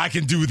help you, I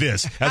can do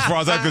this. As far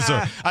as I'm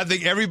concerned, I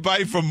think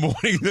everybody from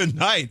morning to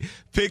night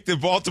picked the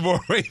Baltimore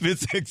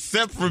Ravens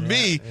except for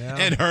me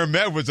and Herm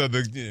Edwards when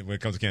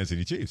it comes to Kansas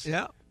City Chiefs.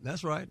 Yeah,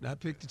 that's right. I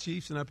picked the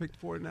Chiefs and I picked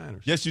the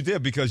 49ers. Yes, you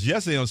did, because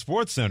yesterday on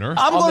SportsCenter,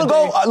 I'm going to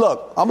go.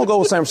 Look, I'm going to go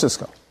with San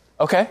Francisco.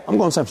 Okay. I'm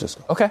going to San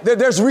Francisco. Okay.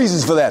 There's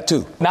reasons for that,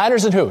 too.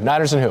 Niners and who?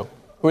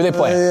 Who are they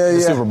playing in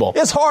the Super Bowl?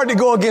 It's hard to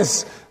go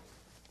against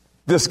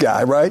this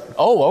guy, right?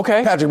 Oh,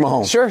 okay. Patrick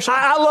Mahomes. Sure.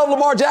 I love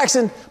Lamar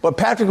Jackson, but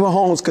Patrick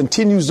Mahomes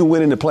continues to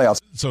win in the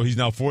playoffs. so he's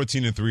now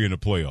 14-3 in the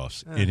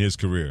playoffs in his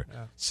career.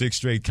 6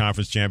 straight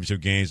conference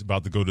championship games,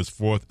 about to go to his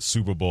 4th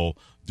Super Bowl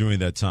during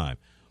that time.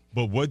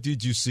 But what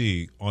did you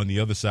see on the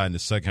other side in the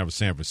second half of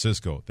San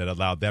Francisco that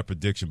allowed that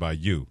prediction by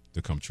you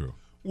to come true?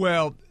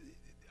 Well,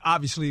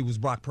 obviously it was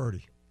Brock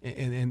Purdy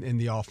in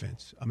the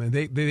offense. I mean,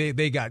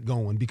 they got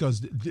going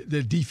because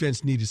the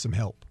defense needed some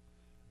help.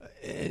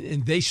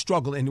 And they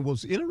struggled. And what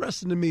was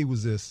interesting to me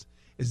was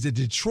that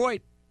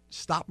Detroit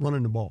stopped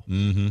running the ball.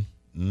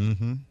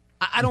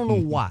 I don't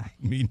know why.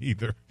 Me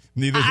neither.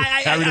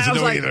 Harry doesn't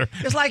know either.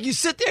 It's like you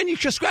sit there and you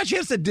scratch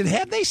your head and say,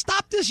 have they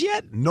stopped this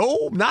yet?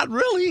 No, not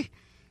really.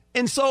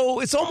 And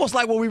so it's almost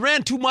like, well, we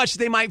ran too much,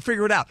 they might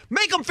figure it out.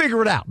 Make them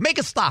figure it out. Make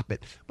us stop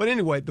it. But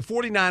anyway, the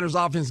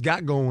 49ers offense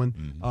got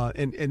going,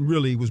 and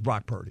really it was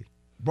Brock Purdy.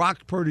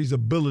 Brock Purdy's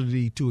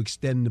ability to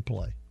extend the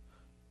play,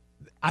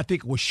 I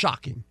think, was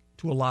shocking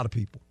to a lot of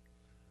people.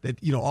 That,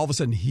 all of a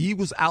sudden he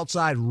was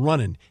outside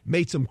running,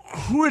 made some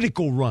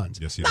critical runs.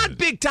 Yes, he Not did.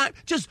 big time,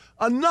 just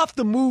enough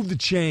to move the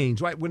chains,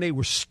 right, when they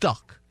were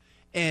stuck.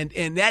 And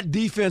that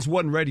defense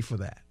wasn't ready for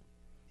that.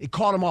 It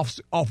caught him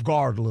off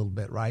guard a little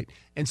bit, right?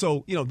 And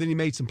so, then he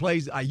made some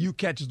plays. IU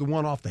catches the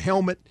one off the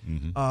helmet,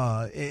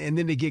 and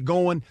then they get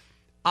going.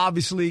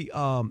 Obviously,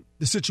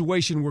 the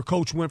situation where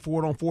Coach went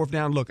for it on 4th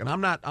down. Look, and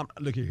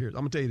look here. I'm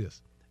going to tell you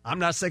this. I'm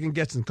not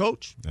second-guessing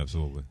Coach.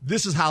 Absolutely.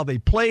 This is how they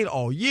played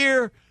all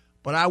year,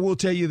 but I will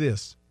tell you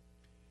this.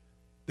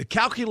 The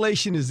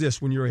calculation is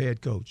this when you're a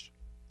head coach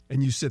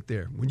and you sit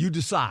there. When you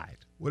decide,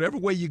 whatever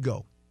way you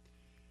go,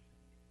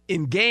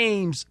 in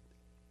games,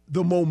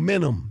 the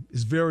momentum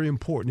is very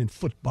important in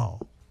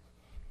football.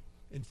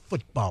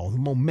 The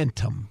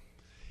momentum.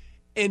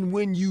 And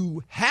when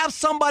you have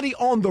somebody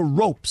on the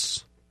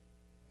ropes,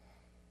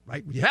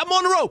 right? When you have them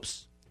on the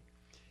ropes,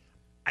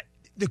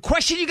 the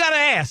question you got to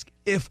ask,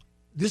 this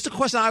is the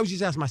question I always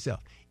used to ask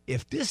myself,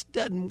 if this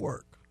doesn't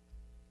work,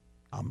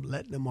 I'm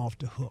letting them off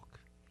the hook,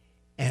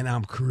 and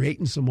I'm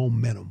creating some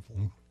momentum for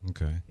them.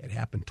 Okay. It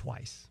happened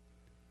twice.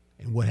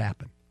 And what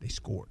happened? They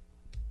scored.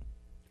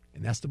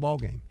 And that's the ball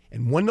game.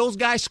 And when those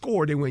guys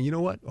scored, they went, you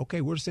know what?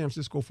 Okay, we're the San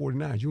Francisco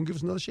 49ers. You want to give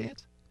us another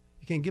chance?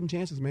 You can't give them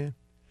chances, man.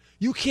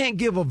 You can't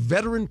give a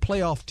veteran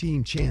playoff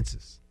team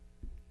chances.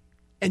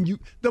 And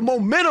the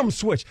momentum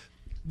switch.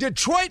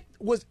 Detroit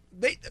was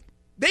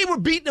they were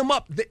beating them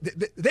up.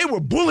 They were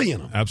bullying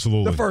them.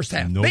 Absolutely. The first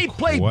half. No they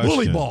played question.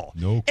 bully ball.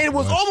 No and it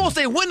was question. almost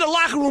they went in the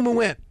locker room and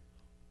went,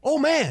 oh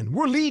man,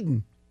 we're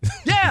leading.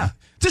 Yeah.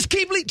 just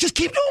keep doing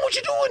what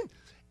you're doing.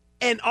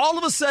 And all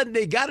of a sudden,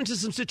 they got into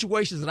some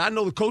situations, and I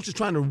know the coach is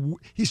trying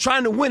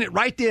to win it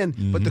right then.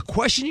 But the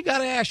question you got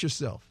to ask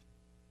yourself,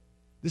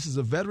 this is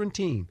a veteran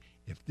team.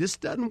 If this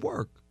doesn't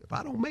work, if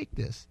I don't make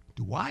this,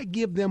 do I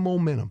give them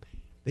momentum?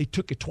 They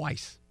took it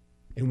twice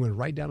and went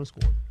right down and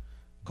scored.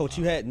 Coach,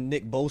 you had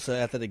Nick Bosa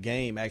after the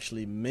game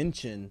actually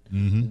mention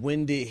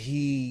when did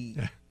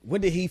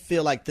he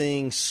feel like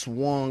things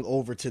swung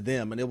over to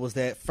them? And it was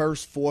that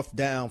first 4th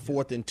down,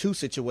 4th and 2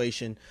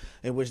 situation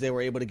in which they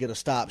were able to get a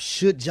stop.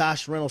 Should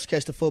Josh Reynolds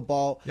catch the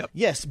football? Yep.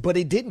 Yes, but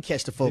he didn't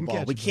catch the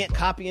football. We can't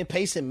copy and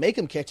paste and make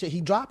him catch it.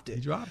 He dropped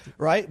it.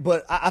 Right?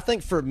 But I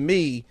think for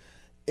me,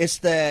 it's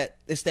that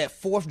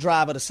 4th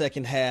drive of the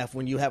second half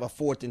when you have a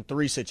 4th and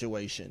 3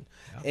 situation.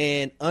 Yep.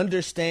 And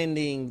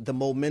understanding the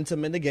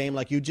momentum in the game,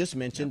 like you just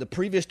mentioned, the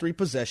previous 3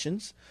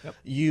 possessions,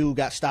 you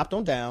got stopped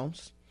on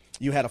downs.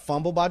 You had a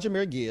fumble by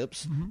Jahmyr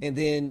Gibbs, and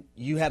then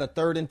you had a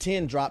 3rd and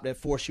 10 drop that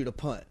forced you to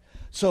punt.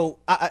 So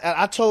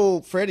I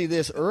told Freddie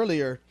this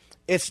earlier.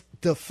 It's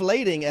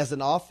deflating as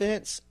an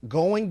offense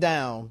going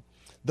down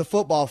the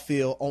football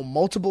field on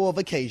multiple of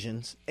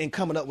occasions and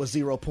coming up with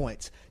 0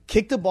 points.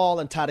 Kick the ball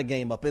and tie the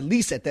game up, at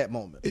least at that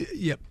moment.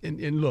 Yep.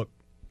 And look,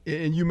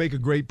 And you make a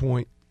great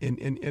point.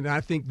 And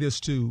I think this,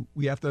 too,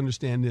 we have to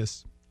understand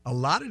this. A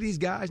lot of these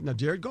guys, now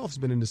Jared Goff's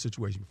been in this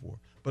situation before,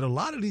 but a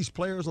lot of these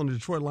players on the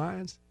Detroit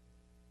Lions,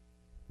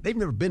 they've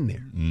never been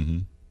there. Mm-hmm.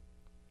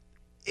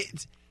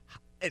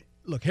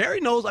 Look, Harry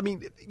knows. I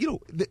mean,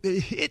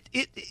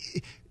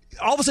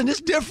 all of a sudden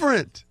it's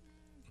different.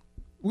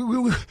 We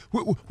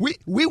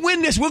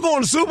win this, we're going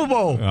to the Super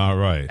Bowl. All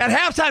right. At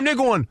halftime, they're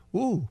going,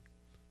 ooh,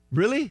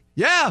 really?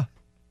 Yeah.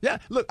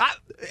 Look,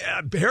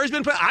 Harry's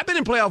been. I've been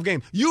in playoff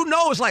games. You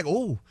know, it's like,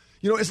 ooh,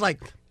 it's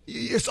like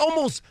it's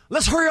almost.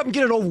 Let's hurry up and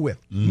get it over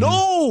with. Mm-hmm.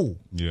 No,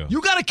 yeah,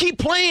 you got to keep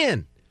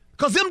playing.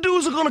 Because them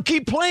dudes are going to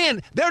keep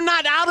playing. They're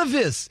not out of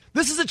this.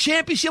 This is a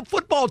championship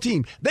football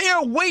team. They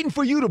are waiting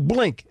for you to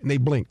blink. And they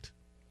blinked.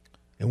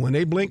 And when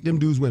they blinked, them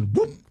dudes went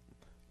whoop.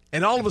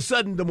 And all of a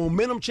sudden, the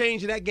momentum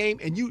changed in that game,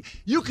 and you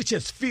could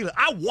just feel it.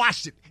 I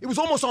watched it. It was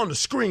almost on the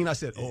screen. I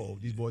said, oh,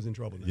 these boys in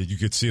trouble now. Yeah, you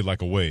could see it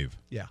like a wave.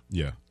 Yeah.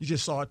 Yeah. You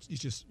just saw it. You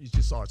just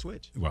saw it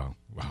switch. Wow.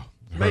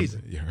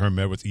 Amazing. Herm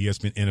Edwards,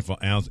 ESPN NFL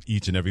analyst,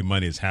 each and every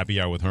Monday. It's Happy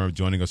Hour with Herm,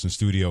 joining us in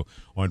studio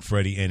on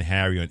Freddie and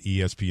Harry on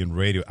ESPN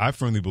Radio. I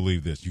firmly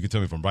believe this. You can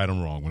tell me if I'm right or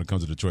wrong when it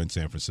comes to Detroit and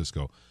San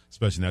Francisco,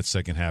 especially in that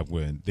second half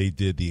when they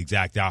did the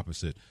exact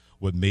opposite,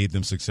 what made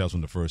them successful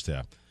in the first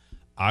half.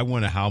 I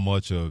wonder how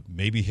much of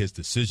maybe his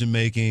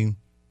decision-making,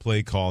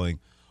 play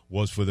calling,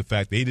 was for the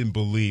fact they didn't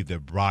believe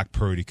that Brock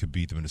Purdy could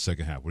beat them in the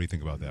second half. What do you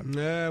think about that?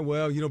 Yeah,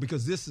 well,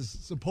 because this is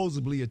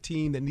supposedly a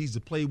team that needs to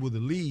play with a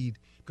lead,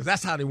 because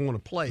that's how they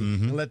want to play,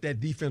 and let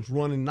that defense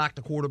run and knock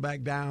the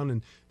quarterback down,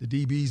 and the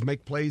DBs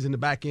make plays in the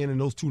back end,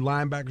 and those two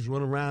linebackers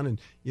run around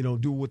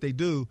and, do what they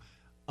do.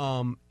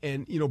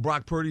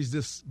 Brock Purdy's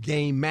this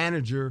game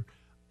manager.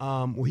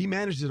 He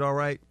managed it all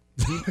right.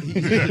 He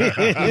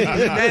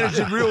managed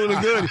it really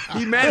good.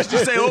 He managed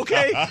to say,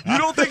 okay, you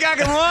don't think I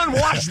can run?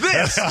 Watch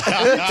this. He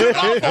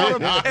took off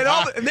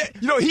on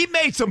him. He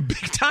made some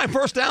big-time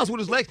first downs with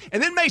his legs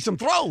and then made some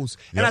throws.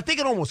 Yep. And I think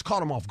it almost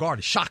caught him off guard.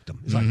 It shocked him.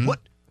 It's like, what?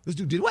 This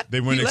dude did what?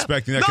 They weren't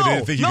expecting that because they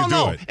didn't think he could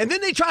do it. And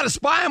then they tried to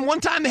spy him. One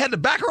time they had the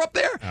backer up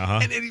there,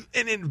 and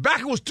the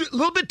backer was a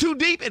little bit too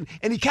deep, and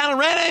he kind of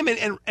ran at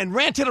him and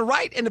ran to the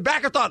right, and the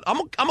backer thought,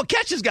 I'm gonna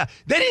catch this guy.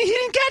 He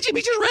didn't catch him.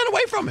 He just ran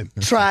away from him.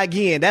 Try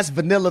again. That's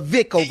Vanilla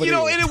Vic over there.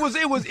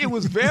 And it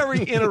was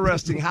very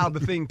interesting how the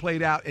thing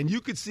played out, and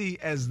you could see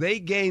as they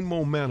gained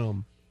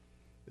momentum,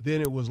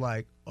 then it was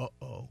like,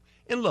 uh-oh.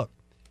 And look,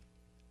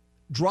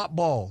 drop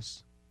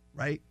balls,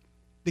 right?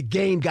 The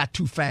game got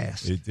too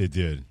fast. It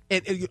did.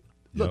 And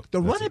look, the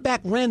running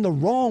back ran the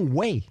wrong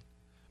way.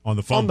 On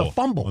the fumble.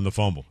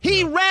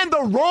 He ran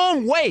the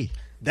wrong way.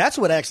 That's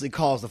what actually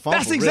caused the fumble.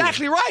 That's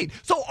exactly right.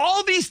 So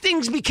all these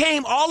things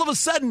became all of a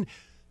sudden.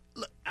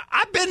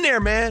 I've been there,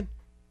 man.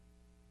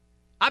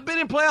 I've been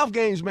in playoff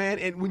games, man.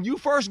 And when you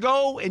first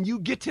go and you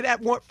get to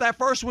that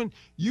first one,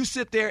 you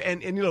sit there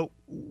and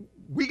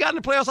we got in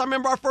the playoffs. I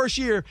remember our first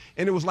year,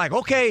 and it was like,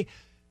 okay,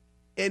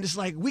 and it's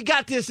like we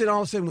got this, and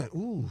all of a sudden went,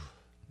 ooh.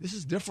 This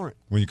is different.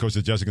 When you coached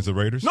the Jets against the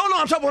Raiders? No,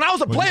 I'm talking when I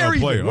was a player.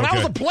 When I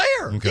was a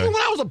player. Okay. Even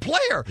when I was a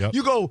player,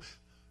 you go,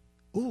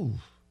 ooh,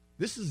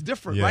 this is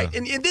different, right?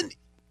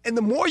 And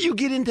the more you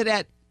get into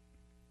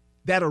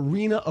that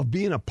arena of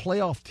being a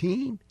playoff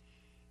team,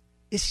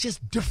 it's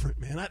just different,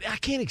 man. I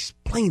can't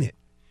explain it.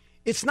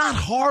 It's not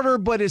harder,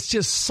 but it's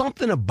just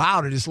something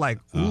about it. It's like,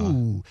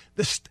 ooh,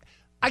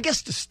 I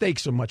guess the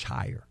stakes are much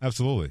higher.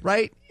 Absolutely.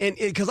 Right? And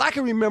because I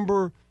can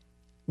remember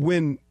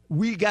when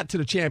we got to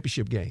the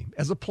championship game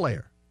as a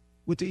player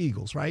with the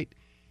Eagles, right?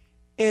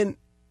 And,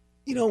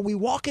 we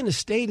walk in the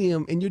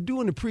stadium and you're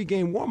doing the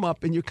pregame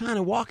warm-up and you're kind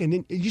of walking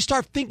and you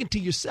start thinking to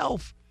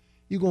yourself,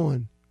 you're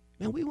going,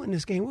 man, we win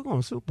this game, we're going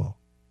to the Super Bowl.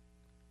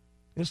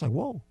 And it's like,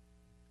 whoa.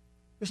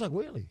 It's like,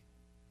 really?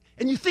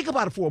 And you think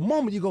about it for a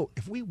moment, you go,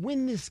 if we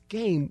win this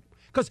game,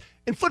 because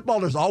in football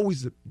there's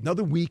always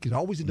another week, there's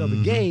always another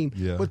game,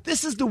 but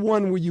this is the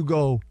one where you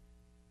go,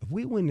 if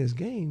we win this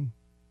game,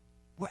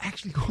 we're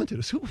actually going to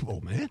the Super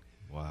Bowl, man.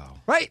 Wow.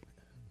 Right?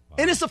 Wow.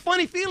 And it's a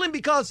funny feeling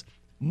because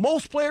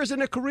most players in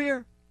their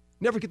career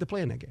never get to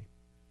play in that game.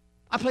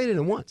 I played in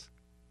it once.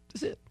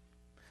 That's it.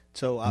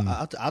 So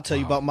I'll tell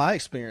you about my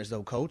experience,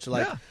 though, Coach.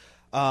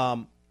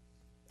 And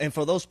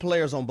for those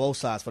players on both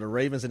sides, for the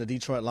Ravens and the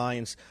Detroit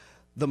Lions,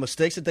 the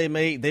mistakes that they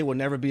made, they will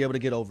never be able to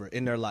get over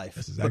in their life.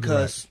 That's exactly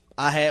because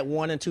right. I had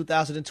one in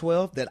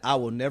 2012 that I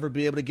will never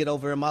be able to get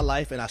over in my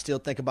life, and I still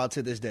think about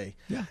to this day,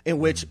 in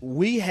which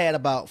we had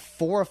about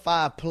 4 or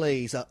 5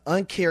 plays of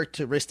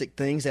uncharacteristic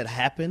things that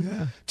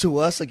happened to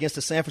us against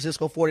the San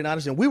Francisco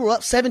 49ers, and we were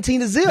up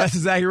 17-0. That's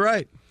exactly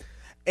right.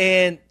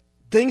 And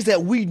things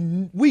that we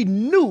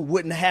knew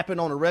wouldn't happen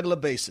on a regular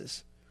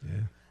basis.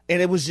 Yeah.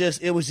 And it was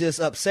just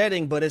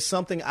upsetting, but it's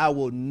something I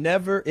will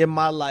never in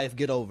my life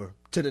get over.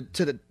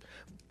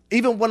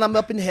 Even when I'm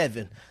up in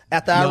heaven,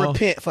 after I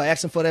repent for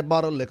asking for that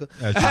bottle of liquor,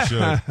 as you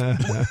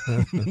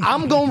should.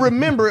 I'm gonna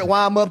remember it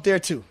while I'm up there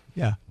too.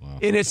 Yeah, wow.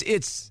 And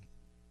it's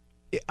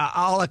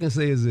all I can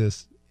say is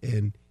this,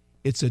 and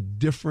it's a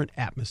different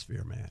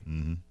atmosphere,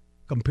 man.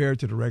 compared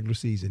to the regular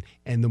season.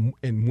 And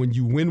when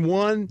you win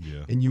one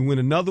and you win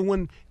another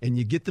one and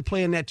you get to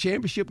play in that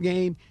championship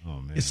game,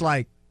 it's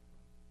like,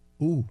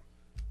 ooh,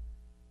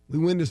 we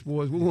win this,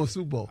 boys. We won a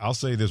Super Bowl. I'll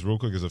say this real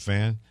quick as a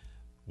fan.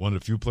 One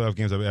of the few playoff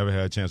games I've ever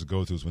had a chance to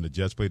go to is when the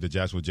Jets played the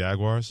Jacksonville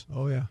Jaguars.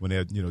 Oh yeah, when they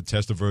had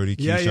Testaverde,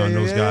 Keyshawn,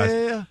 those guys.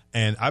 Yeah.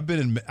 And I've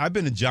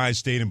been in Giant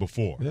Stadium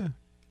before. Yeah,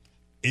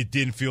 it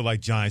didn't feel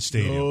like Giant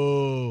Stadium.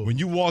 Oh. When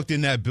you walked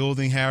in that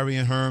building, Harry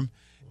and Herm,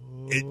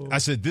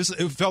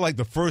 it felt like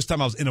the first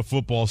time I was in a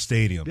football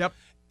stadium. Yep.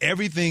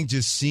 Everything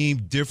just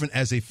seemed different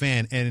as a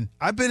fan. And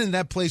I've been in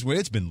that place where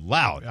it's been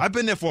loud. I've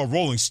been there for a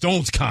Rolling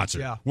Stones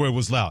concert where it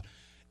was loud.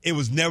 It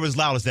was never as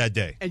loud as that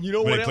day. And you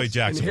know when what they played else?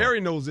 Jacksonville. And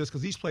Harry knows this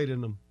because he's played in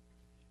them.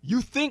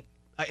 You think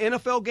an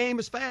NFL game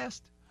is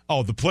fast?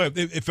 Oh,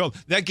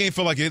 that game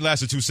felt like it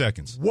lasted 2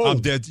 seconds. Whoa. I'm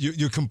dead.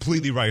 You're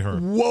completely right,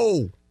 Herm.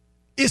 Whoa.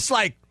 It's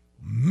like,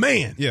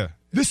 man. Yeah.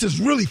 This is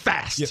really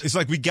fast. Yeah, it's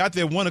like we got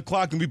there at 1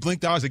 o'clock and we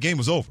blinked our eyes. The game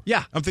was over.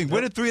 Yeah. I'm thinking,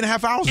 where did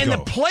 3.5 hours go? And the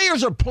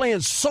players are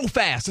playing so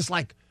fast. It's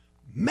like,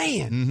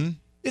 man. Mm-hmm.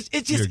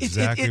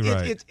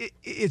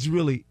 It's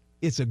really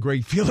it's a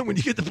great feeling when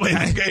you get to play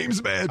these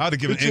games, man. I'd have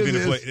given anything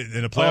to play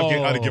in a playoff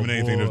game. I'd have given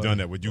anything to have done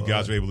that. What you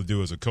guys were able to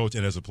do as a coach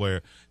and as a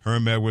player.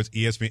 Herm Edwards,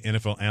 ESPN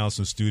NFL analyst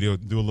in studio.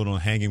 Do a little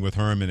hanging with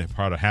Herm and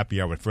part of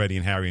Happy Hour with Freddie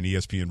and Harry and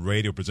ESPN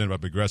Radio, presented by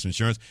Progressive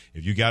Insurance.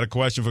 If you got a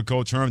question for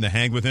Coach Herm to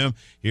hang with him,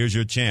 here's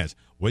your chance.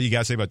 What do you got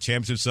to say about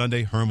Championship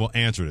Sunday? Herm will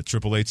answer it at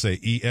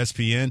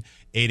 888-SAY-ESPN,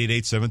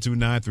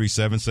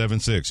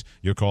 888-729-3776.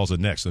 Your calls are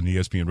next on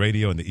ESPN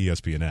Radio and the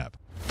ESPN app.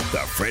 The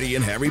Freddie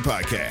and Harry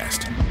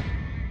Podcast.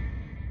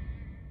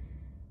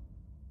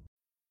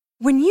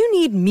 When you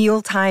need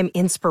mealtime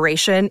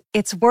inspiration,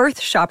 it's worth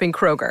shopping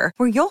Kroger,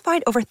 where you'll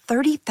find over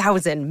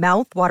 30,000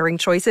 mouth-watering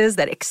choices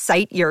that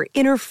excite your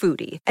inner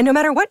foodie. And no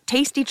matter what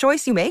tasty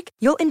choice you make,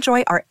 you'll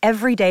enjoy our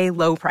everyday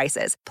low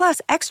prices, plus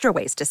extra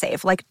ways to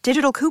save, like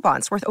digital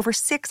coupons worth over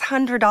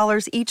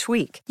 $600 each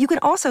week. You can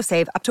also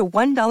save up to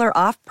 $1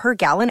 off per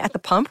gallon at the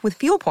pump with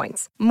fuel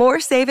points.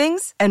 More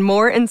savings and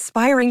more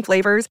inspiring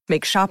flavors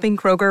make shopping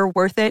Kroger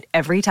worth it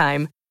every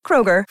time.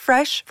 Kroger,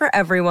 fresh for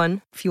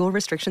everyone. Fuel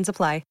restrictions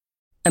apply.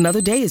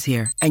 Another day is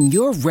here, and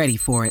you're ready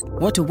for it.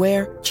 What to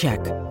wear? Check.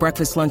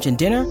 Breakfast, lunch, and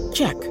dinner?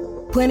 Check.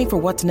 Planning for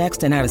what's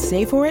next and how to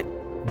save for it?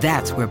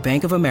 That's where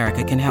Bank of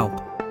America can help.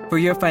 For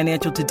your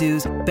financial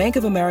to-dos, Bank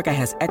of America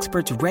has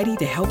experts ready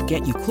to help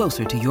get you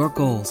closer to your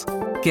goals.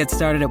 Get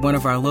started at one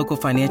of our local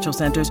financial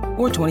centers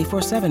or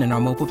 24/7 in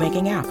our mobile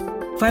banking app.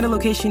 Find a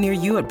location near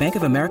you at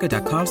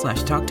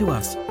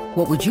bankofamerica.com/talktous.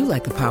 What would you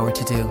like the power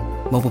to do?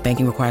 Mobile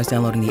banking requires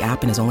downloading the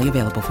app and is only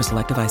available for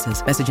select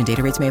devices. Message and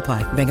data rates may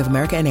apply. Bank of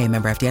America NA,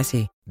 member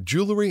FDIC.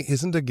 Jewelry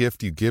isn't a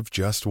gift you give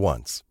just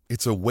once.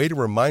 It's a way to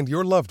remind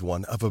your loved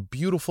one of a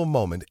beautiful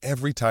moment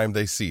every time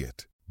they see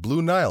it.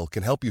 Blue Nile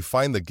can help you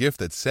find the gift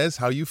that says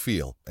how you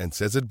feel and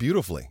says it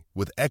beautifully,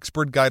 with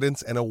expert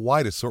guidance and a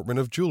wide assortment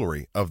of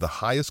jewelry of the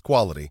highest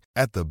quality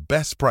at the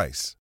best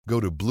price. Go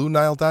to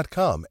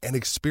BlueNile.com and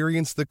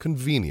experience the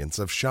convenience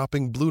of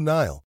shopping Blue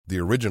Nile, the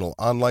original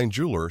online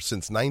jeweler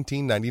since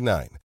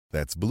 1999.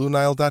 That's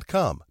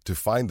BlueNile.com to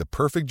find the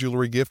perfect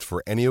jewelry gift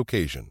for any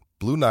occasion.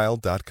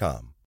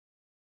 BlueNile.com.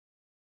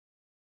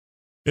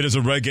 It is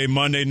a Reggae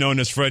Monday known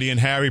as Freddie and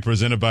Harry,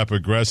 presented by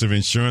Progressive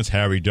Insurance.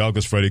 Harry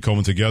Douglas, Freddie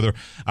Coleman together.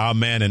 Our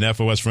man and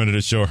FOS friend of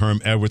the show, Herm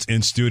Edwards,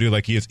 in studio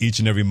like he is each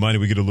and every Monday.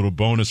 We get a little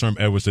bonus, Herm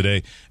Edwards,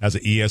 today as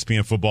an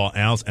ESPN football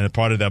analyst. And a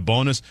part of that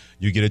bonus,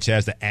 you get a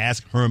chance to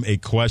ask Herm a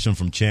question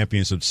from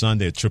Championship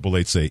Sunday at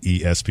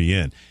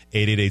 888-SAY-ESPN,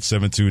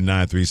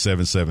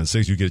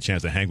 888-729-3776. You get a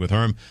chance to hang with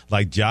Herm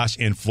like Josh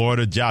in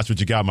Florida. Josh, what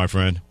you got, my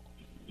friend?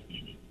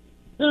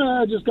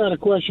 I just got a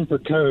question for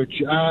Coach.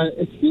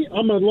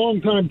 I'm a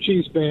longtime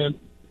Chiefs fan,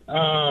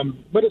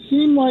 but it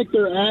seemed like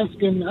they're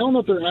asking – I don't know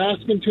if they're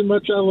asking too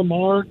much of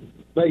Lamar,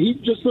 but he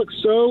just looks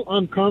so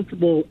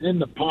uncomfortable in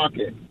the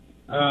pocket.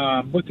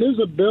 With his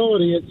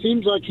ability, it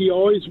seems like he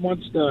always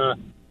wants to,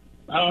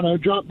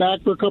 drop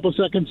back for a couple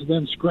seconds and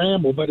then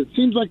scramble, but it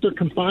seems like they're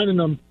confining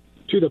him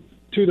to the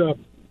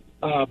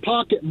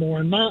pocket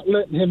more and not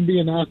letting him be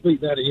an athlete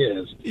that he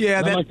is.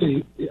 Yeah, I'd like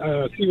to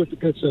see what the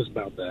coach says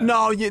about that.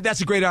 No, yeah, that's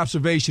a great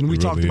observation. We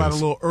talked about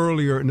it a little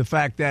earlier in the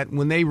fact that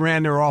when they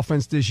ran their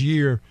offense this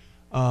year,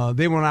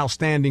 they were an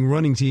outstanding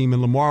running team,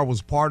 and Lamar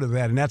was part of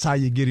that, and that's how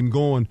you get him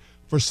going.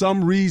 For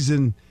some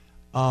reason,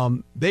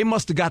 they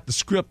must have got the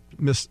script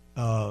messed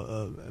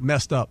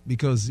up,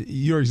 because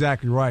you're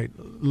exactly right.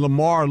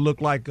 Lamar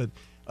looked like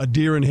a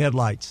deer in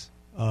headlights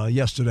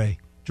yesterday,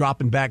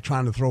 dropping back,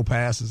 trying to throw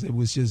passes. It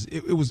was just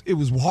it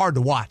was hard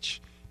to watch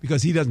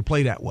because he doesn't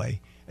play that way.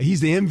 He's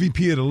the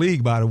MVP of the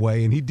league, by the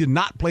way, and he did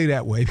not play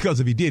that way, because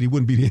if he did, he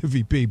wouldn't be the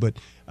MVP. But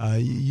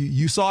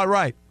you saw it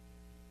right.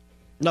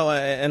 No,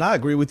 and I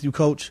agree with you,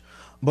 Coach.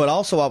 But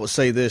also I would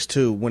say this,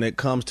 too. When it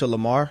comes to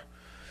Lamar,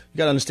 You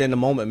got to understand the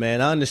moment,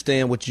 man. I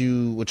understand what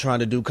you were trying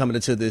to do coming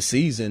into this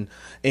season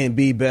and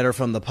be better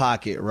from the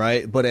pocket,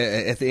 right? But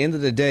at the end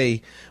of the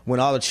day, when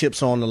all the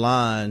chips are on the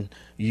line,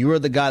 you're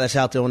the guy that's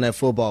out there on that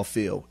football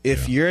field.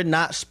 If you're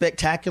not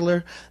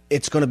spectacular,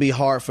 it's going to be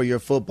hard for your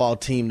football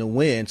team to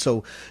win.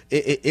 So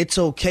it's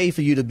okay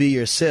for you to be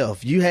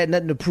yourself. You had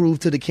nothing to prove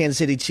to the Kansas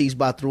City Chiefs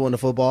by throwing the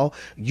football.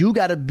 You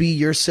got to be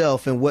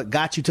yourself, and what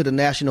got you to the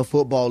National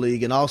Football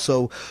League and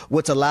also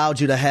what's allowed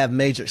you to have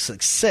major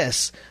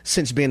success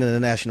since being in the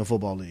National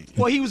Football League.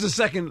 Well, he was the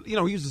second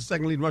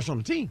leading rusher on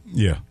the team.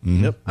 Yeah.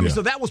 Mm-hmm. Yep. I mean,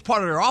 so that was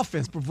part of their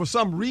offense, but for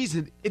some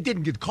reason, it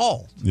didn't get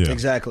called. Yeah.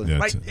 Exactly. Yeah,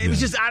 right? It was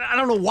just, I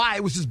don't know why.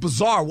 It was just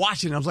bizarre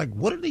watching. I was like,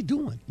 what are they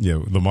doing? Yeah,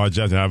 Lamar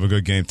Jackson have a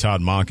good game.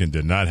 Todd Monken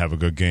did not have a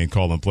good game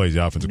calling plays.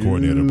 The offensive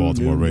coordinator of the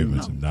Baltimore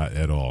Ravens. Not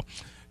at all.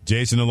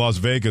 Jason in Las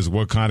Vegas,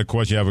 what kind of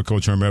question you have with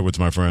Coach Herm Edwards,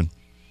 my friend?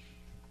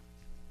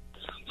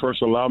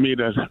 First, allow me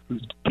to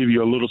give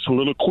you a little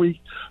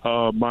soliloquy.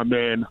 My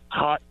man,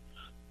 Hot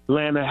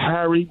Atlanta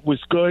Harry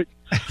was good.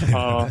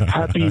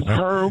 Happy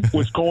Herm,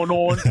 what's going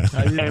on?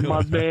 And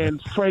my man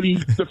Freddie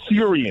the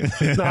Furion.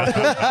 Now,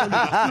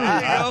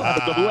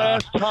 the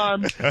last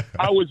time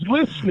I was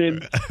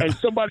listening and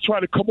somebody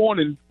tried to come on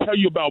and tell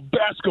you about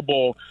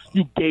basketball,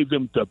 you gave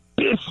them the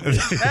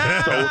business. So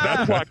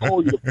that's why I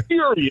call you the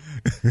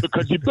Furion,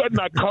 because you better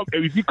not come.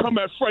 If you come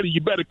at Freddie,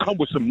 you better come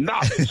with some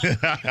knowledge.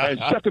 And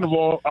second of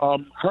all,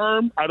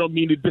 Herm, I don't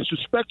mean to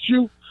disrespect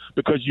you,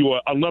 because you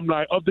are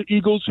alumni of the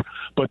Eagles,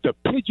 but the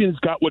Pigeons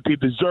got what they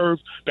deserve.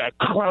 That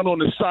clown on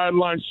the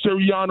sideline,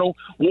 Sirianni,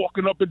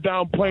 walking up and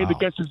down, playing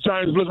against the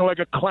Giants, looking like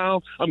a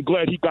clown. I'm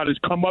glad he got his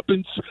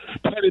comeuppance,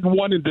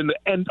 10-1, and then to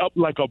end up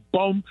like a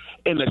bum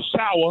in the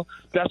shower.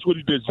 That's what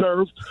he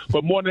deserved.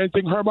 But more than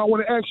anything, Herm, I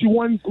want to ask you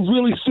one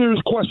really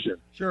serious question.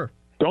 Sure.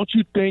 Don't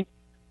you think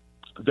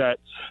that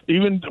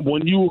even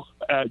when you're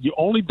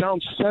only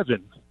down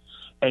 7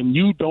 and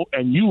you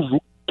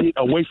get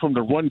away from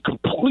the run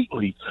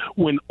completely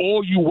when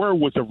all you were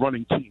was a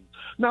running team?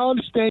 Now, I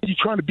understand you're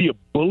trying to be a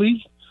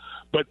bully,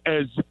 but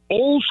as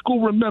old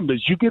school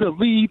remembers, you get a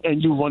lead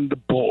and you run the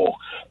ball.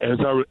 As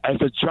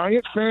a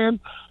Giant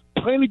fan,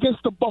 playing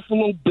against the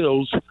Buffalo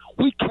Bills,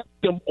 we kept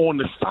them on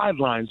the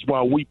sidelines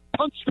while we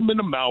punched them in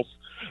the mouth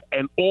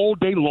and all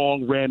day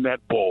long ran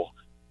that ball.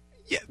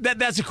 Yeah,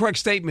 that's a correct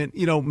statement.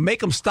 Make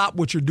them stop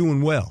what you're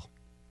doing well.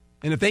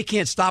 And if they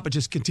can't stop it,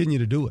 just continue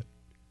to do it.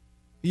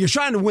 You're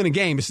trying to win a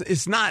game.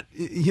 It's not,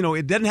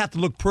 it doesn't have to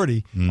look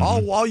pretty. Mm-hmm.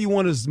 All you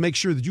want is make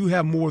sure that you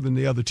have more than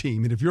the other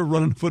team. And if you're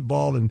running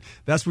football and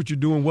that's what you're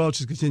doing well,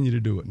 just continue to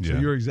do it. Yeah. So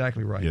you're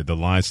exactly right. Yeah, the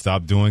Lions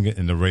stopped doing it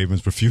and the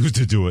Ravens refused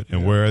to do it.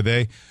 And where are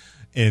they?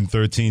 In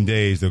 13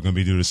 days, they're going to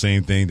be doing the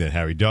same thing that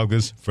Harry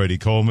Douglas, Freddie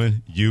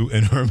Coleman, you,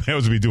 and Herm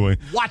Edwards will be doing.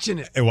 Watching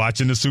it. And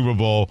watching the Super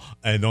Bowl.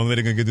 And the only way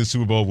they're going to get the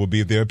Super Bowl will be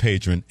if they're a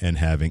patron and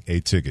having a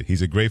ticket.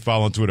 He's a great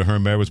follow on Twitter,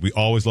 Herm Edwards. We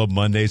always love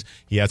Mondays.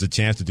 He has a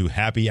chance to do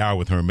Happy Hour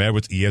with Herm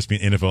Edwards,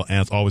 ESPN NFL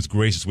analyst, always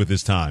gracious with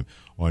his time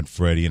on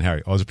Freddie and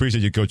Harry. Always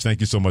appreciate you, Coach. Thank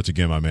you so much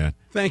again, my man.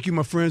 Thank you,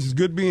 my friends. It's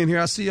good being here.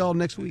 I'll see y'all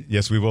next week.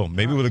 Yes, we will.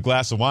 Maybe with a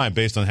glass of wine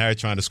based on Harry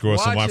trying to score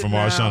some wine from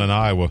Marshawn in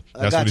Iowa.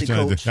 That's what he's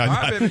trying to do. All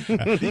right,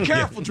 baby. Be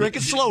careful. Drink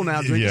it slow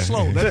now. Drink it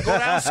slow. Let it go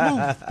down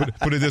smooth.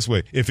 Put it this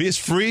way. If it's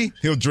free,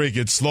 he'll drink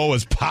it slow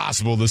as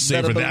possible to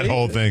savor that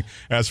whole thing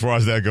as far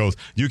as that goes.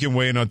 You can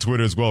weigh in on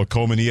Twitter as well,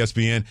 Coleman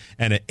ESPN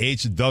and at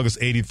H Douglas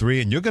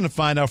 83, and you're going to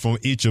find out from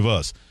each of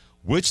us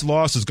which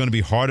loss is going to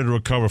be harder to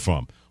recover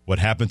from. What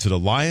happened to the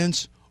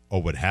Lions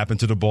or what happened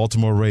to the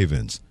Baltimore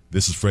Ravens?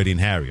 This is Freddie and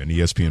Harry on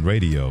ESPN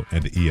Radio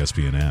and the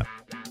ESPN app.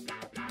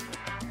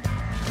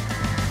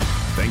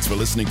 Thanks for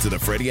listening to the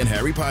Freddie and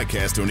Harry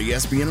podcast on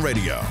ESPN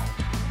Radio.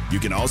 You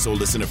can also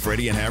listen to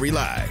Freddie and Harry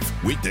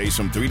live weekdays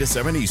from 3 to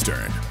 7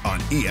 Eastern on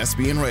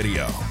ESPN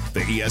Radio,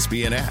 the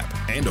ESPN app,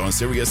 and on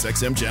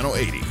SiriusXM Channel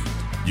 80.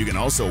 You can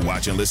also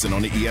watch and listen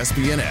on the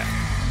ESPN app.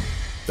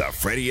 The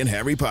Freddie and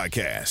Harry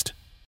podcast.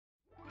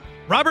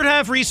 Robert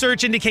Half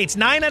research indicates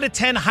 9 out of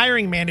 10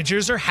 hiring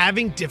managers are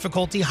having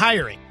difficulty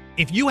hiring.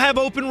 If you have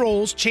open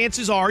roles,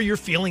 chances are you're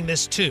feeling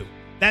this too.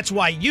 That's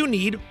why you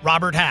need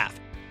Robert Half.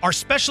 Our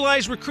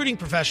specialized recruiting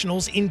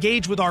professionals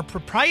engage with our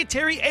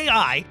proprietary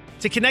AI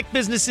to connect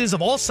businesses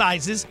of all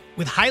sizes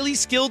with highly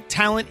skilled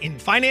talent in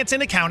finance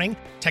and accounting,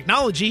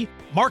 technology,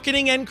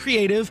 marketing and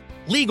creative,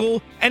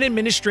 legal, and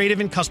administrative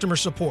and customer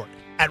support.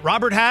 At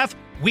Robert Half,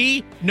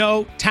 we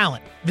know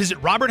talent.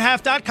 Visit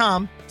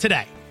roberthalf.com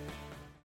today.